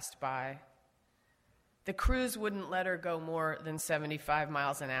Cruze passed by. The Cruze wouldn't let her go more than 75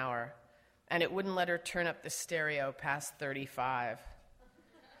 miles an hour, and it wouldn't let her turn up the stereo past 35.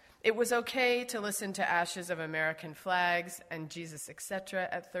 It was okay to listen to Ashes of American Flags and Jesus, etc.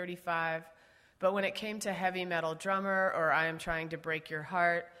 at 35, but when it came to Heavy Metal Drummer or I Am Trying to Break Your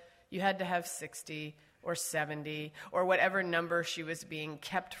Heart, you had to have 60 or 70 or whatever number she was being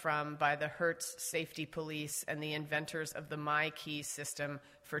kept from by the Hertz safety police and the inventors of the MyKey system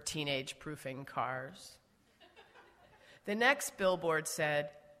for teenage-proofing cars. The next billboard said,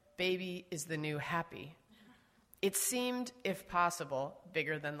 Baby is the New Happy. It seemed, if possible,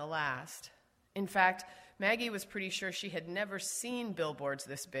 bigger than the last. In fact, Maggie was pretty sure she had never seen billboards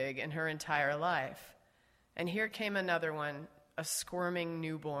this big in her entire life. And here came another one, a squirming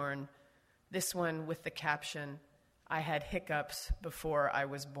newborn, this one with the caption, I had hiccups before I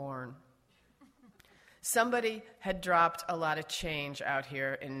was born. Somebody had dropped a lot of change out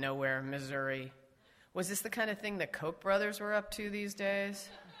here in Nowhere, Missouri. Was this the kind of thing the Koch brothers were up to these days?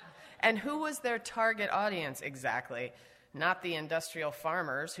 And who was their target audience exactly? Not the industrial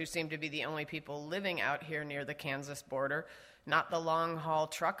farmers, who seem to be the only people living out here near the Kansas border. Not the long-haul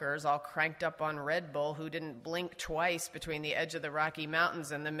truckers all cranked up on Red Bull who didn't blink twice between the edge of the Rocky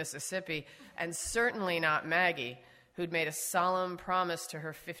Mountains and the Mississippi. And certainly not Maggie, who'd made a solemn promise to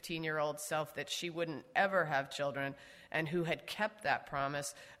her 15-year-old self that she wouldn't ever have children, and who had kept that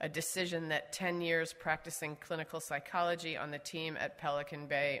promise, a decision that 10 years practicing clinical psychology on the team at Pelican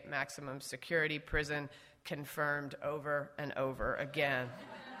Bay Maximum Security Prison confirmed over and over again.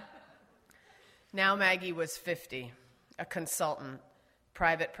 Now Maggie was 50, a consultant.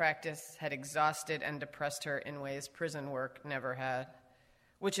 Private practice had exhausted and depressed her in ways prison work never had,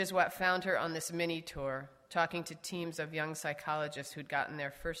 which is what found her on this mini tour, talking to teams of young psychologists who'd gotten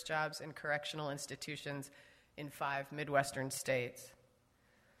their first jobs in correctional institutions in 5 Midwestern states.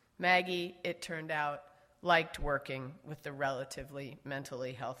 Maggie, it turned out, liked working with the relatively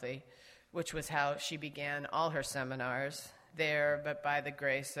mentally healthy, which was how she began all her seminars there, but by the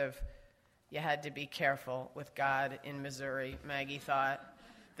grace of, you had to be careful with God in Missouri, Maggie thought.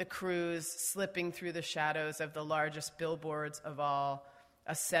 The Cruze slipping through the shadows of the largest billboards of all,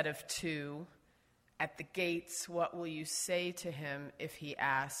 a set of 2. At the gates, what will you say to him if he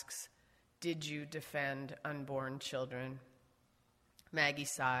asks, did you defend unborn children? Maggie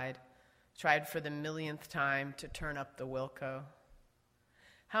sighed, tried for the millionth time to turn up the Wilco.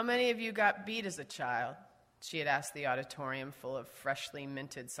 How many of you got beat as a child? She had asked the auditorium full of freshly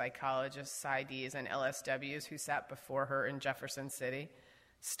minted psychologists, PsyDs, and LSWs who sat before her in Jefferson City,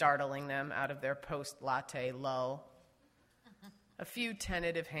 startling them out of their post-latte lull. A few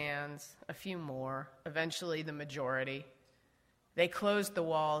tentative hands, a few more, eventually the majority. They closed the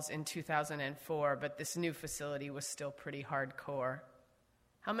walls in 2004, but this new facility was still pretty hardcore.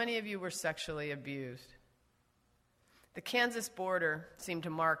 How many of you were sexually abused? The Kansas border seemed to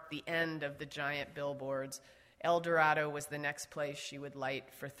mark the end of the giant billboards. El Dorado was the next place she would light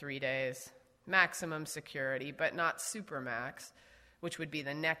for 3 days. Maximum security, but not supermax, which would be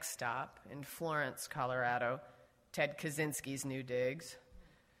the next stop in Florence, Colorado, Ted Kaczynski's new digs.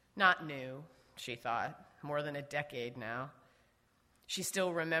 Not new, she thought, more than a decade now. She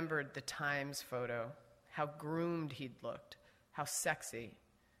still remembered the Times photo, how groomed he'd looked, how sexy.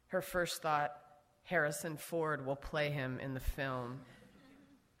 Her first thought, Harrison Ford will play him in the film.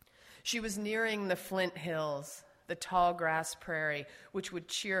 She was nearing the Flint Hills, the tall grass prairie, which would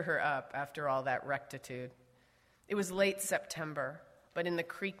cheer her up after all that rectitude. It was late September, but in the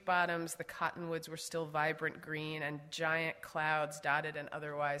creek bottoms, the cottonwoods were still vibrant green, and giant clouds dotted an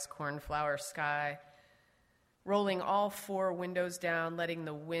otherwise cornflower sky. Rolling all 4 windows down, letting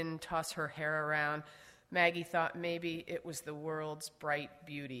the wind toss her hair around, Maggie thought maybe it was the world's bright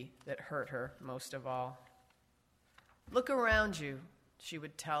beauty that hurt her most of all. Look around you, she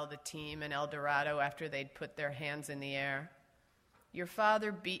would tell the team in El Dorado after they'd put their hands in the air. Your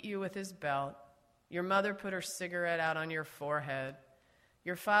father beat you with his belt. Your mother put her cigarette out on your forehead.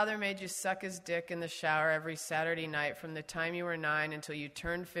 Your father made you suck his dick in the shower every Saturday night from the time you were 9 until you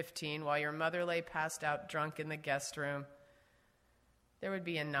turned 15 while your mother lay passed out drunk in the guest room. There would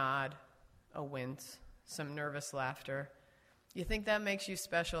be a nod, a wince, some nervous laughter. You think that makes you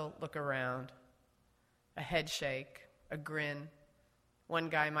special? Look around. A head shake, a grin. One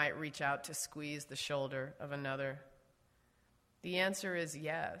guy might reach out to squeeze the shoulder of another. The answer is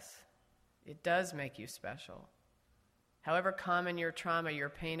yes. It does make you special. However common your trauma, your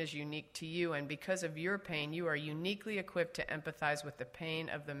pain is unique to you, and because of your pain, you are uniquely equipped to empathize with the pain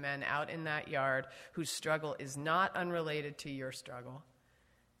of the men out in that yard whose struggle is not unrelated to your struggle.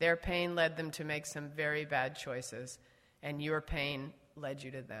 Their pain led them to make some very bad choices, and your pain led you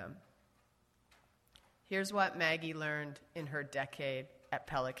to them. Here's what Maggie learned in her decade at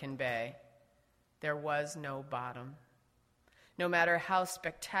Pelican Bay. There was no bottom. No matter how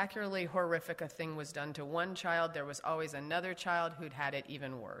spectacularly horrific a thing was done to one child, there was always another child who'd had it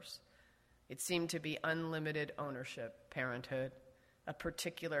even worse. It seemed to be unlimited ownership, parenthood, a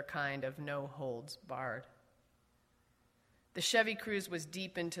particular kind of no holds barred. The Chevy cruise was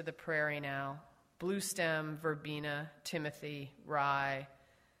deep into the prairie now. Blue stem, verbena, timothy, rye,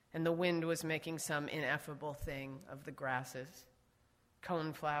 and the wind was making some ineffable thing of the grasses.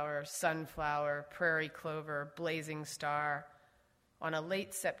 Coneflower, sunflower, prairie clover, blazing star. On a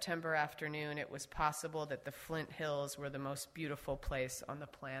late September afternoon, it was possible that the Flint Hills were the most beautiful place on the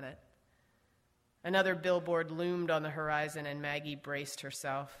planet. Another billboard loomed on the horizon, and Maggie braced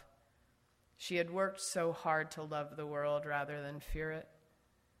herself. She had worked so hard to love the world rather than fear it.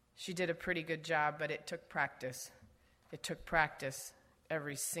 She did a pretty good job, but it took practice. It took practice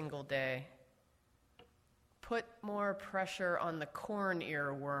every single day. Put more pressure on the corn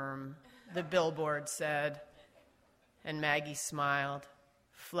earworm, the billboard said. And Maggie smiled,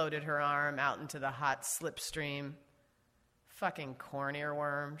 floated her arm out into the hot slipstream. Fucking corn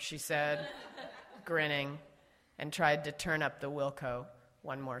earworm, she said, grinning, and tried to turn up the Wilco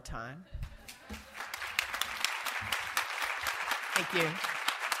one more time. Thank you.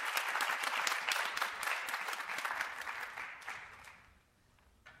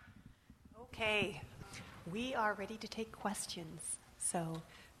 Okay, we are ready to take questions. So,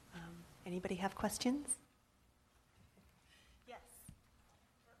 anybody have questions? Yes.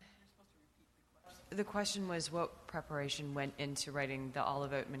 The question was what preparation went into writing the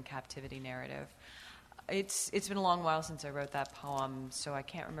Olive Oatman captivity narrative. It's been a long while since I wrote that poem, so I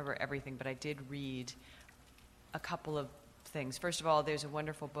can't remember everything, but I did read a couple of things. First of all, there's a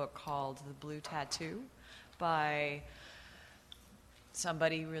wonderful book called The Blue Tattoo by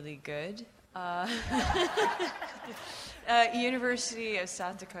somebody really good. University of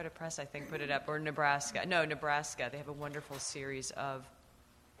South Dakota Press, I think, put it up, or Nebraska. No, Nebraska. They have a wonderful series of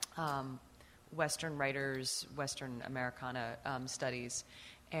Western writers, Western Americana studies.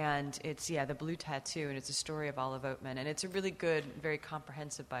 And it's, The Blue Tattoo, and it's a story of Olive Oatman. And it's a really good, very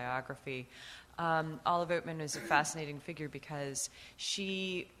comprehensive biography. Olive Oatman is a fascinating figure because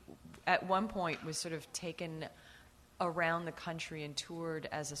she, at one point, was sort of taken around the country and toured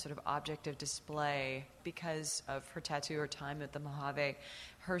as a sort of object of display because of her tattoo or time at the Mojave.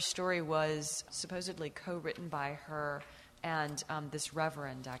 Her story was supposedly co-written by her and this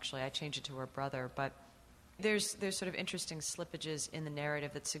reverend, actually. I changed it to her brother, but there's sort of interesting slippages in the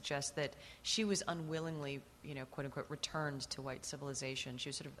narrative that suggest that she was unwillingly, quote unquote, returned to white civilization. She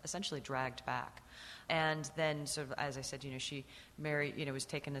was sort of essentially dragged back. And then, sort of, as I said, she married, was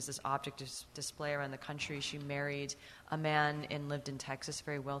taken as this object of display around the country. She married a man and lived in Texas, a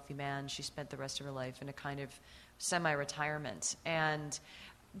very wealthy man. She spent the rest of her life in a kind of semi-retirement. And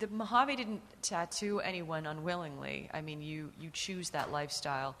the Mojave didn't tattoo anyone unwillingly. I mean, you choose that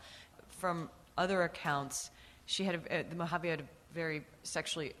lifestyle. From other accounts, the Mojave had a very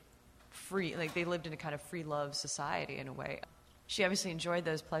sexually free, like they lived in a kind of free love society in a way. She obviously enjoyed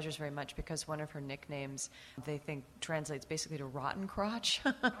those pleasures very much because one of her nicknames, they think, translates basically to rotten crotch.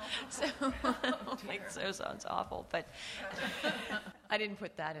 So sounds awful, but I didn't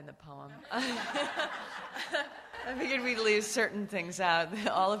put that in the poem. I figured we'd leave certain things out.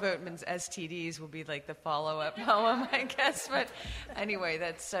 All of Oatman's STDs will be like the follow-up poem, I guess. But anyway,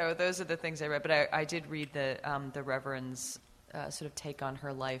 those are the things I read. But I did read the Reverend's sort of take on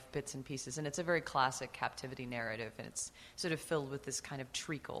her life, bits and pieces. And it's a very classic captivity narrative, and it's sort of filled with this kind of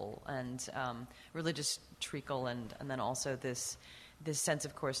treacle and religious treacle, and then also this sense,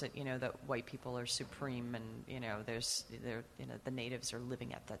 of course, that that white people are supreme, and the natives are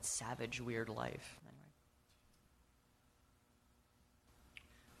living at that savage, weird life.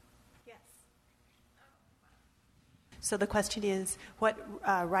 So the question is, what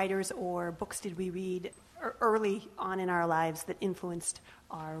writers or books did we read early on in our lives that influenced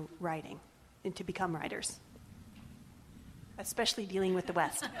our writing and to become writers, especially dealing with the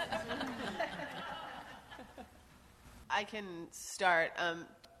West? I can start.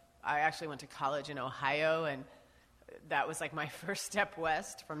 I actually went to college in Ohio, and that was like my first step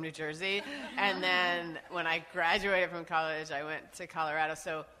west from New Jersey. And then when I graduated from college, I went to Colorado.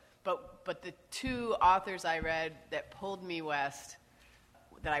 But the two authors I read that pulled me west,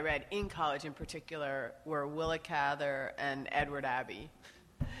 that I read in college in particular, were Willa Cather and Edward Abbey.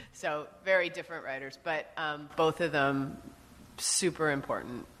 So very different writers, but both of them super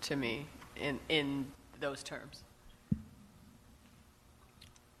important to me in those terms.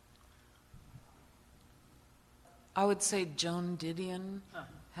 I would say Joan Didion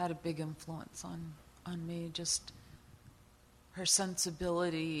had a big influence on me, just her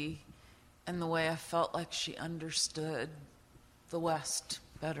sensibility and the way I felt like she understood the West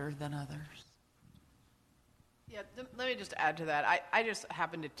better than others. Yeah, let me just add to that. I just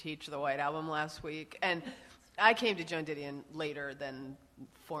happened to teach the White Album last week, and I came to Joan Didion later than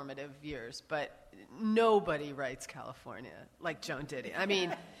formative years, but nobody writes California like Joan Didion. I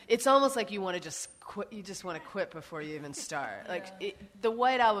mean, it's almost like you want to just quit. You just want to quit before you even start. The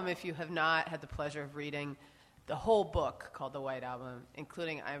White Album, if you have not had the pleasure of reading the whole book called The White Album,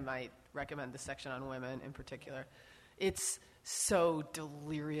 including, I might recommend the section on women in particular, it's so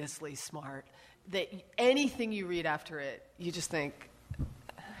deliriously smart that anything you read after it, you just think,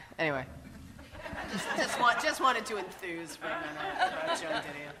 anyway. Just wanted to enthuse for a minute about Joan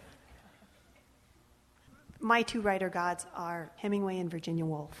Didion. My two writer gods are Hemingway and Virginia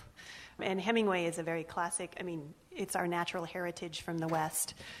Woolf. And Hemingway is a very classic, it's our natural heritage from the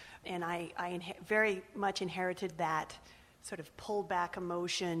West. And I very much inherited that sort of pulled back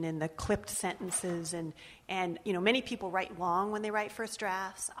emotion and the clipped sentences. And many people write long when they write first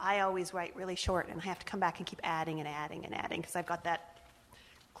drafts. I always write really short, and I have to come back and keep adding and adding and adding because I've got that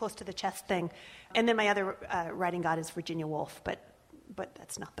close to the chest thing. And then my other writing god is Virginia Woolf, but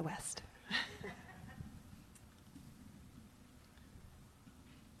that's not the West.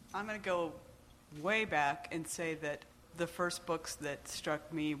 I'm going to go way back and say that the first books that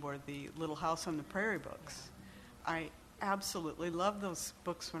struck me were the Little House on the Prairie books. I absolutely loved those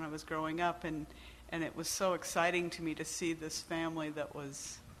books when I was growing up, and it was so exciting to me to see this family that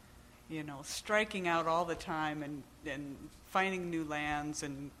was, striking out all the time and finding new lands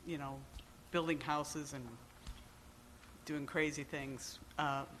and, building houses and doing crazy things.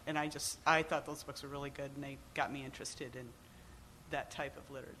 And I thought those books were really good, and they got me interested in that type of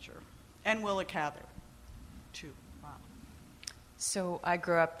literature. And Willa Cather, too. Wow. So I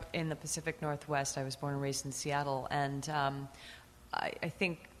grew up in the Pacific Northwest. I was born and raised in Seattle, and I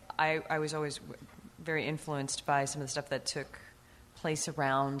think I was always very influenced by some of the stuff that took place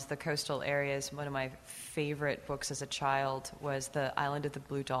around the coastal areas. One of my favorite books as a child was The Island of the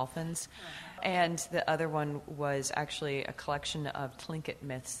Blue Dolphins, and the other one was actually a collection of Tlingit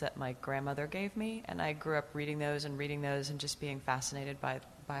myths that my grandmother gave me, and I grew up reading those and just being fascinated by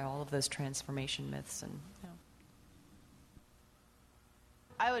all of those transformation myths. And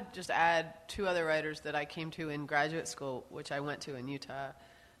I would just add two other writers that I came to in graduate school, which I went to in Utah,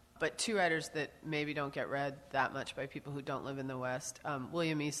 but two writers that maybe don't get read that much by people who don't live in the West,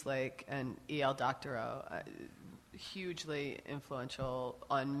 William Eastlake and E.L. Doctorow, hugely influential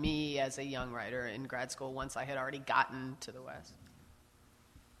on me as a young writer in grad school once I had already gotten to the West.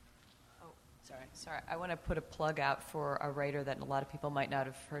 Sorry. I want to put a plug out for a writer that a lot of people might not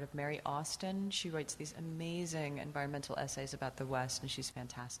have heard of, Mary Austin. She writes these amazing environmental essays about the West, and she's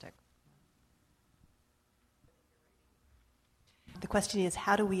fantastic. The question is,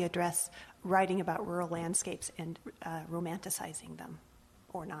 how do we address writing about rural landscapes and romanticizing them,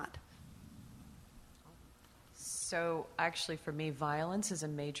 or not? So actually, for me, violence is a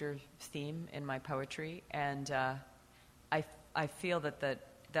major theme in my poetry, and I feel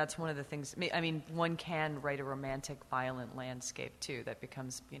that's one of the things. I mean, one can write a romantic, violent landscape too that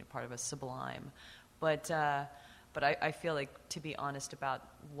becomes part of a sublime, but I feel like, to be honest about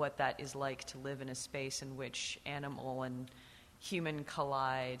what that is like to live in a space in which animal and human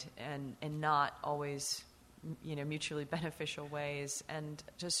collide, and not always mutually beneficial ways. And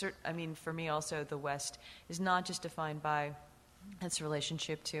for me also, the West is not just defined by its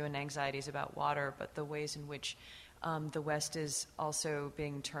relationship to and anxieties about water, but the ways in which the West is also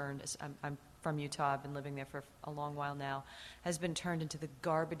being turned. I'm from Utah, I've been living there for a long while now, has been turned into the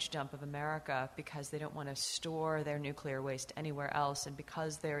garbage dump of America because they don't want to store their nuclear waste anywhere else, and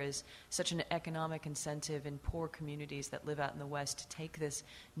because there is such an economic incentive in poor communities that live out in the West to take this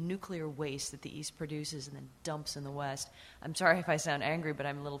nuclear waste that the East produces and then dumps in the West. I'm sorry if I sound angry, but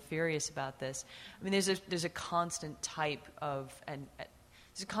I'm a little furious about this. I mean, there's a constant type of, and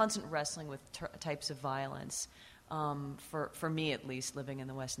there's a constant wrestling with types of violence. For me, at least, living in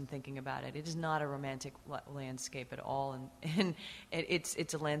the West and thinking about it, it is not a romantic landscape at all, and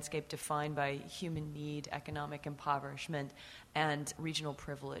it's a landscape defined by human need, economic impoverishment, and regional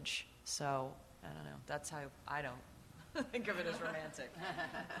privilege. So I don't know. That's how I don't think of it as romantic.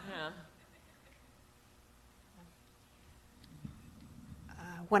 Yeah.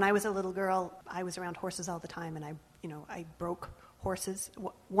 When I was a little girl, I was around horses all the time, and I broke horses,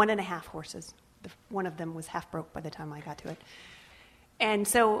 1.5 horses. One of them was half broke by the time I got to it. And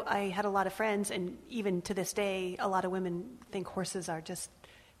so I had a lot of friends, and even to this day, a lot of women think horses are just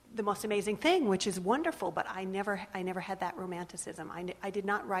the most amazing thing, which is wonderful, but I never had that romanticism. I did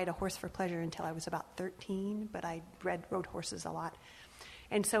not ride a horse for pleasure until I was about 13, but I rode horses a lot.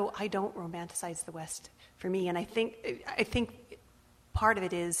 And so I don't romanticize the West for me, and I think part of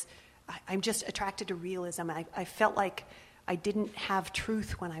it is I'm just attracted to realism. I felt like I didn't have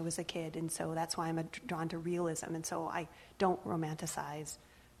truth when I was a kid, and so that's why I'm drawn to realism, and so I don't romanticize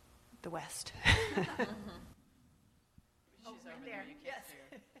the West. She's over there. You can't see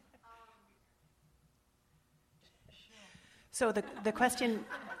her. So the question,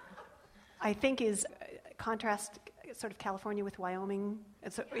 I think, is contrast sort of California with Wyoming.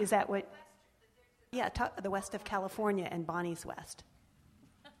 So is that what? Yeah, the west of California and Bonnie's West.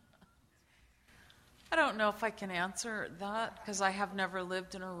 I don't know if I can answer that because I have never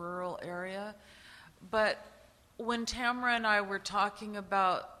lived in a rural area. But when Tamara and I were talking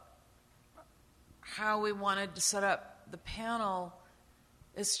about how we wanted to set up the panel,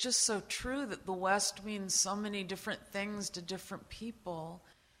 it's just so true that the West means so many different things to different people.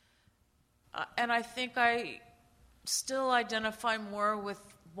 And I think I still identify more with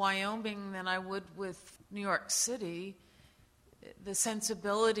Wyoming than I would with New York City. The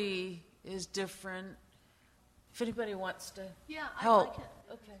sensibility is different. If anybody wants to help.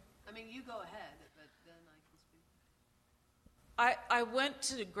 Okay. I mean, you go ahead, but then I can speak. I went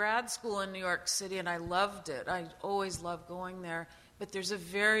to grad school in New York City, and I loved it. I always loved going there. But there's a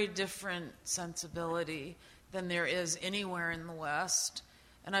very different sensibility than there is anywhere in the West.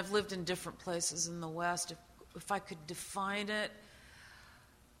 And I've lived in different places in the West. If I could define it,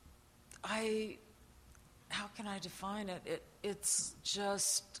 how can I define it? It's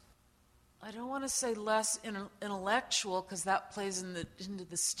just, I don't want to say less intellectual, because that plays into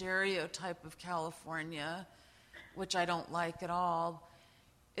the stereotype of California, which I don't like at all.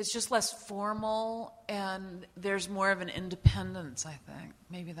 It's just less formal, and there's more of an independence, I think.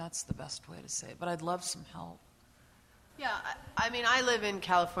 Maybe that's the best way to say it, but I'd love some help. Yeah, I mean, I live in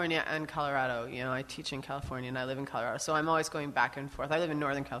California and Colorado. I teach in California, and I live in Colorado, so I'm always going back and forth. I live in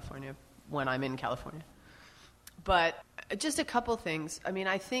Northern California when I'm in California. But just a couple things. I mean,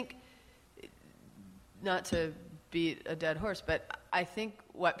 I think, not to beat a dead horse, but I think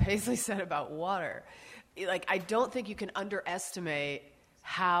what Paisley said about water, I don't think you can underestimate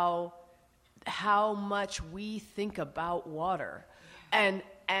how much we think about water. And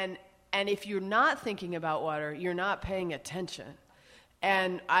if you're not thinking about water, you're not paying attention.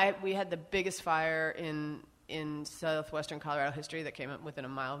 And we had the biggest fire in southwestern Colorado history that came up within a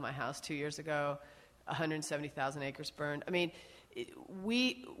mile of my house 2 years ago. 170,000 acres burned. I mean,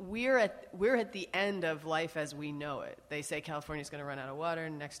 we're at the end of life as we know it. They say California's going to run out of water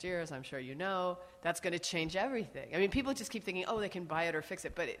next year, as I'm sure you know. That's going to change everything. I mean, people just keep thinking, oh, they can buy it or fix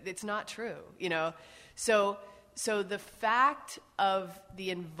it, but it's not true, you know. So the fact of the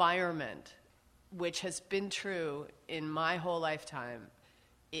environment, which has been true in my whole lifetime,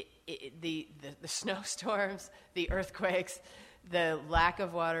 the snowstorms, the earthquakes, the lack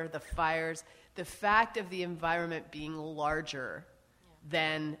of water, the fires, the fact of the environment being larger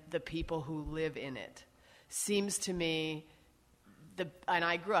than the people who live in it seems to me, and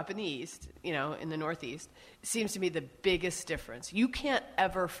I grew up in the East, you know, in the Northeast, seems to me the biggest difference. You can't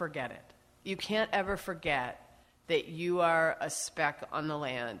ever forget it. You can't ever forget that you are a speck on the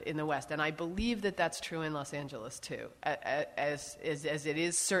land in the West. And I believe that that's true in Los Angeles, too, as it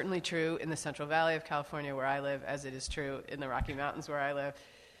is certainly true in the Central Valley of California, where I live, as it is true in the Rocky Mountains, where I live.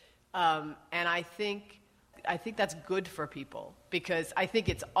 And I think that's good for people, because I think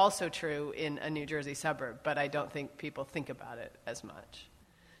it's also true in a New Jersey suburb, but I don't think people think about it as much.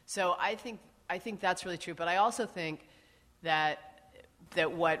 So I think that's really true. But I also think that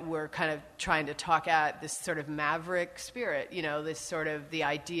what we're kind of trying to talk at, this sort of maverick spirit, you know, this sort of the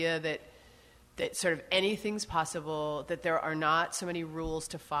idea that sort of anything's possible, that there are not so many rules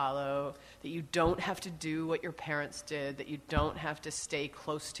to follow, that you don't have to do what your parents did, that you don't have to stay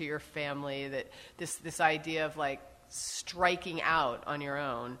close to your family, that this idea of like striking out on your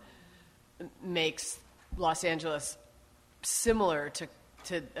own makes Los Angeles similar to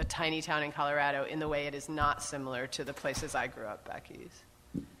a tiny town in Colorado in the way it is not similar to the places I grew up back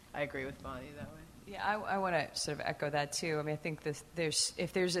east. I agree with Bonnie that way. Yeah, I want to sort of echo that too. I mean, I think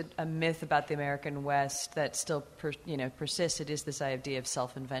if there's a myth about the American West that still persists, it is this idea of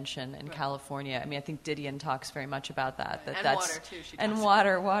self-invention in California. I mean, I think Didion talks very much about that. And that's, water too.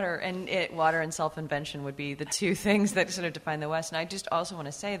 And water and self-invention would be the two things that sort of define the West. And I just also want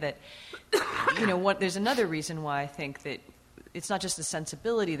to say that, there's another reason why I think that it's not just the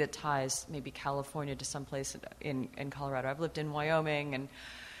sensibility that ties maybe California to some place in Colorado. I've lived in Wyoming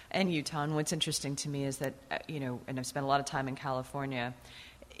and Utah, and what's interesting to me is that, and I've spent a lot of time in California,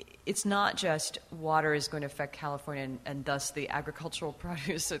 it's not just water is going to affect California and thus the agricultural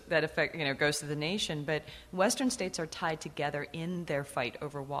produce that goes to the nation, but Western states are tied together in their fight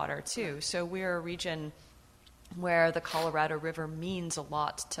over water too. So we're a region where the Colorado River means a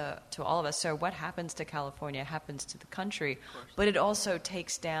lot to all of us. So what happens to California happens to the country, but it also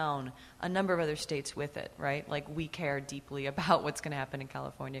takes down a number of other states with it, right? Like, we care deeply about what's going to happen in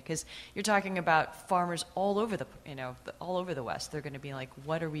California, because you're talking about farmers all over the West. They're going to be like,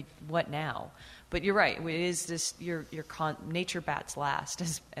 what now? But you're right. It is this, nature bats last,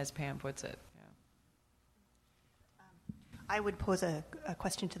 as Pam puts it. I would pose a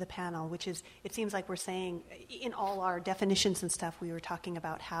question to the panel, which is, it seems like we're saying in all our definitions and stuff, we were talking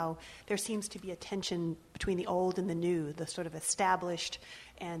about how there seems to be a tension between the old and the new, the sort of established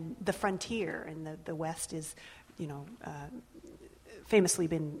and the frontier. And the West is, famously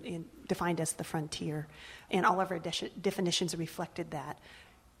been defined as the frontier. And all of our definitions reflected that.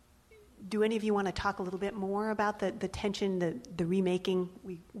 Do any of you want to talk a little bit more about the tension, the remaking?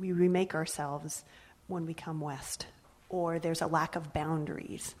 We remake ourselves when we come west. Or there's a lack of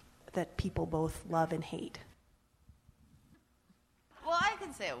boundaries that people both love and hate? Well, I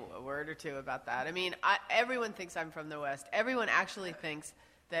can say a word or two about that. I mean, everyone thinks I'm from the West. Everyone actually thinks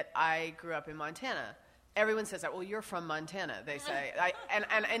that I grew up in Montana. Everyone says that, well, you're from Montana, they say.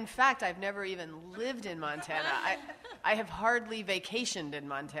 And in fact, I've never even lived in Montana. I have hardly vacationed in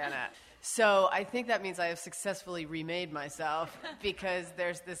Montana. So I think that means I have successfully remade myself, because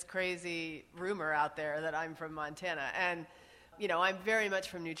there's this crazy rumor out there that I'm from Montana. And, I'm very much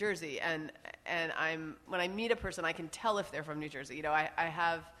from New Jersey. And when I meet a person, I can tell if they're from New Jersey. I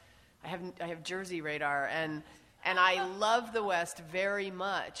have Jersey radar, and I love the West very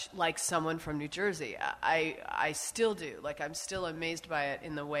much like someone from New Jersey. I still do. Like, I'm still amazed by it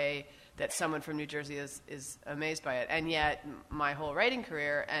in the way that someone from New Jersey is amazed by it. And yet, my whole writing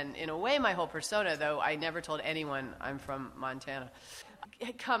career, and in a way my whole persona, though I never told anyone I'm from Montana,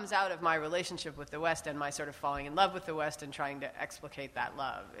 it comes out of my relationship with the West and my sort of falling in love with the West and trying to explicate that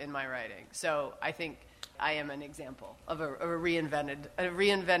love in my writing. So I think I am an example of a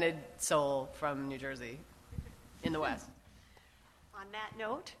reinvented soul from New Jersey in the West. On that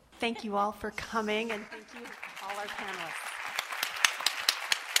note, thank you all for coming, and thank you all our panelists.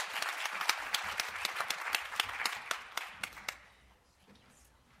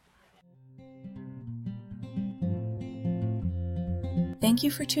 Thank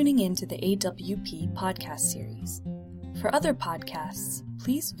you for tuning in to the AWP podcast series. For other podcasts,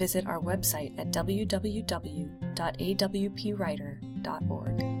 please visit our website at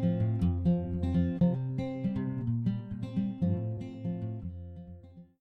www.awpwriter.org.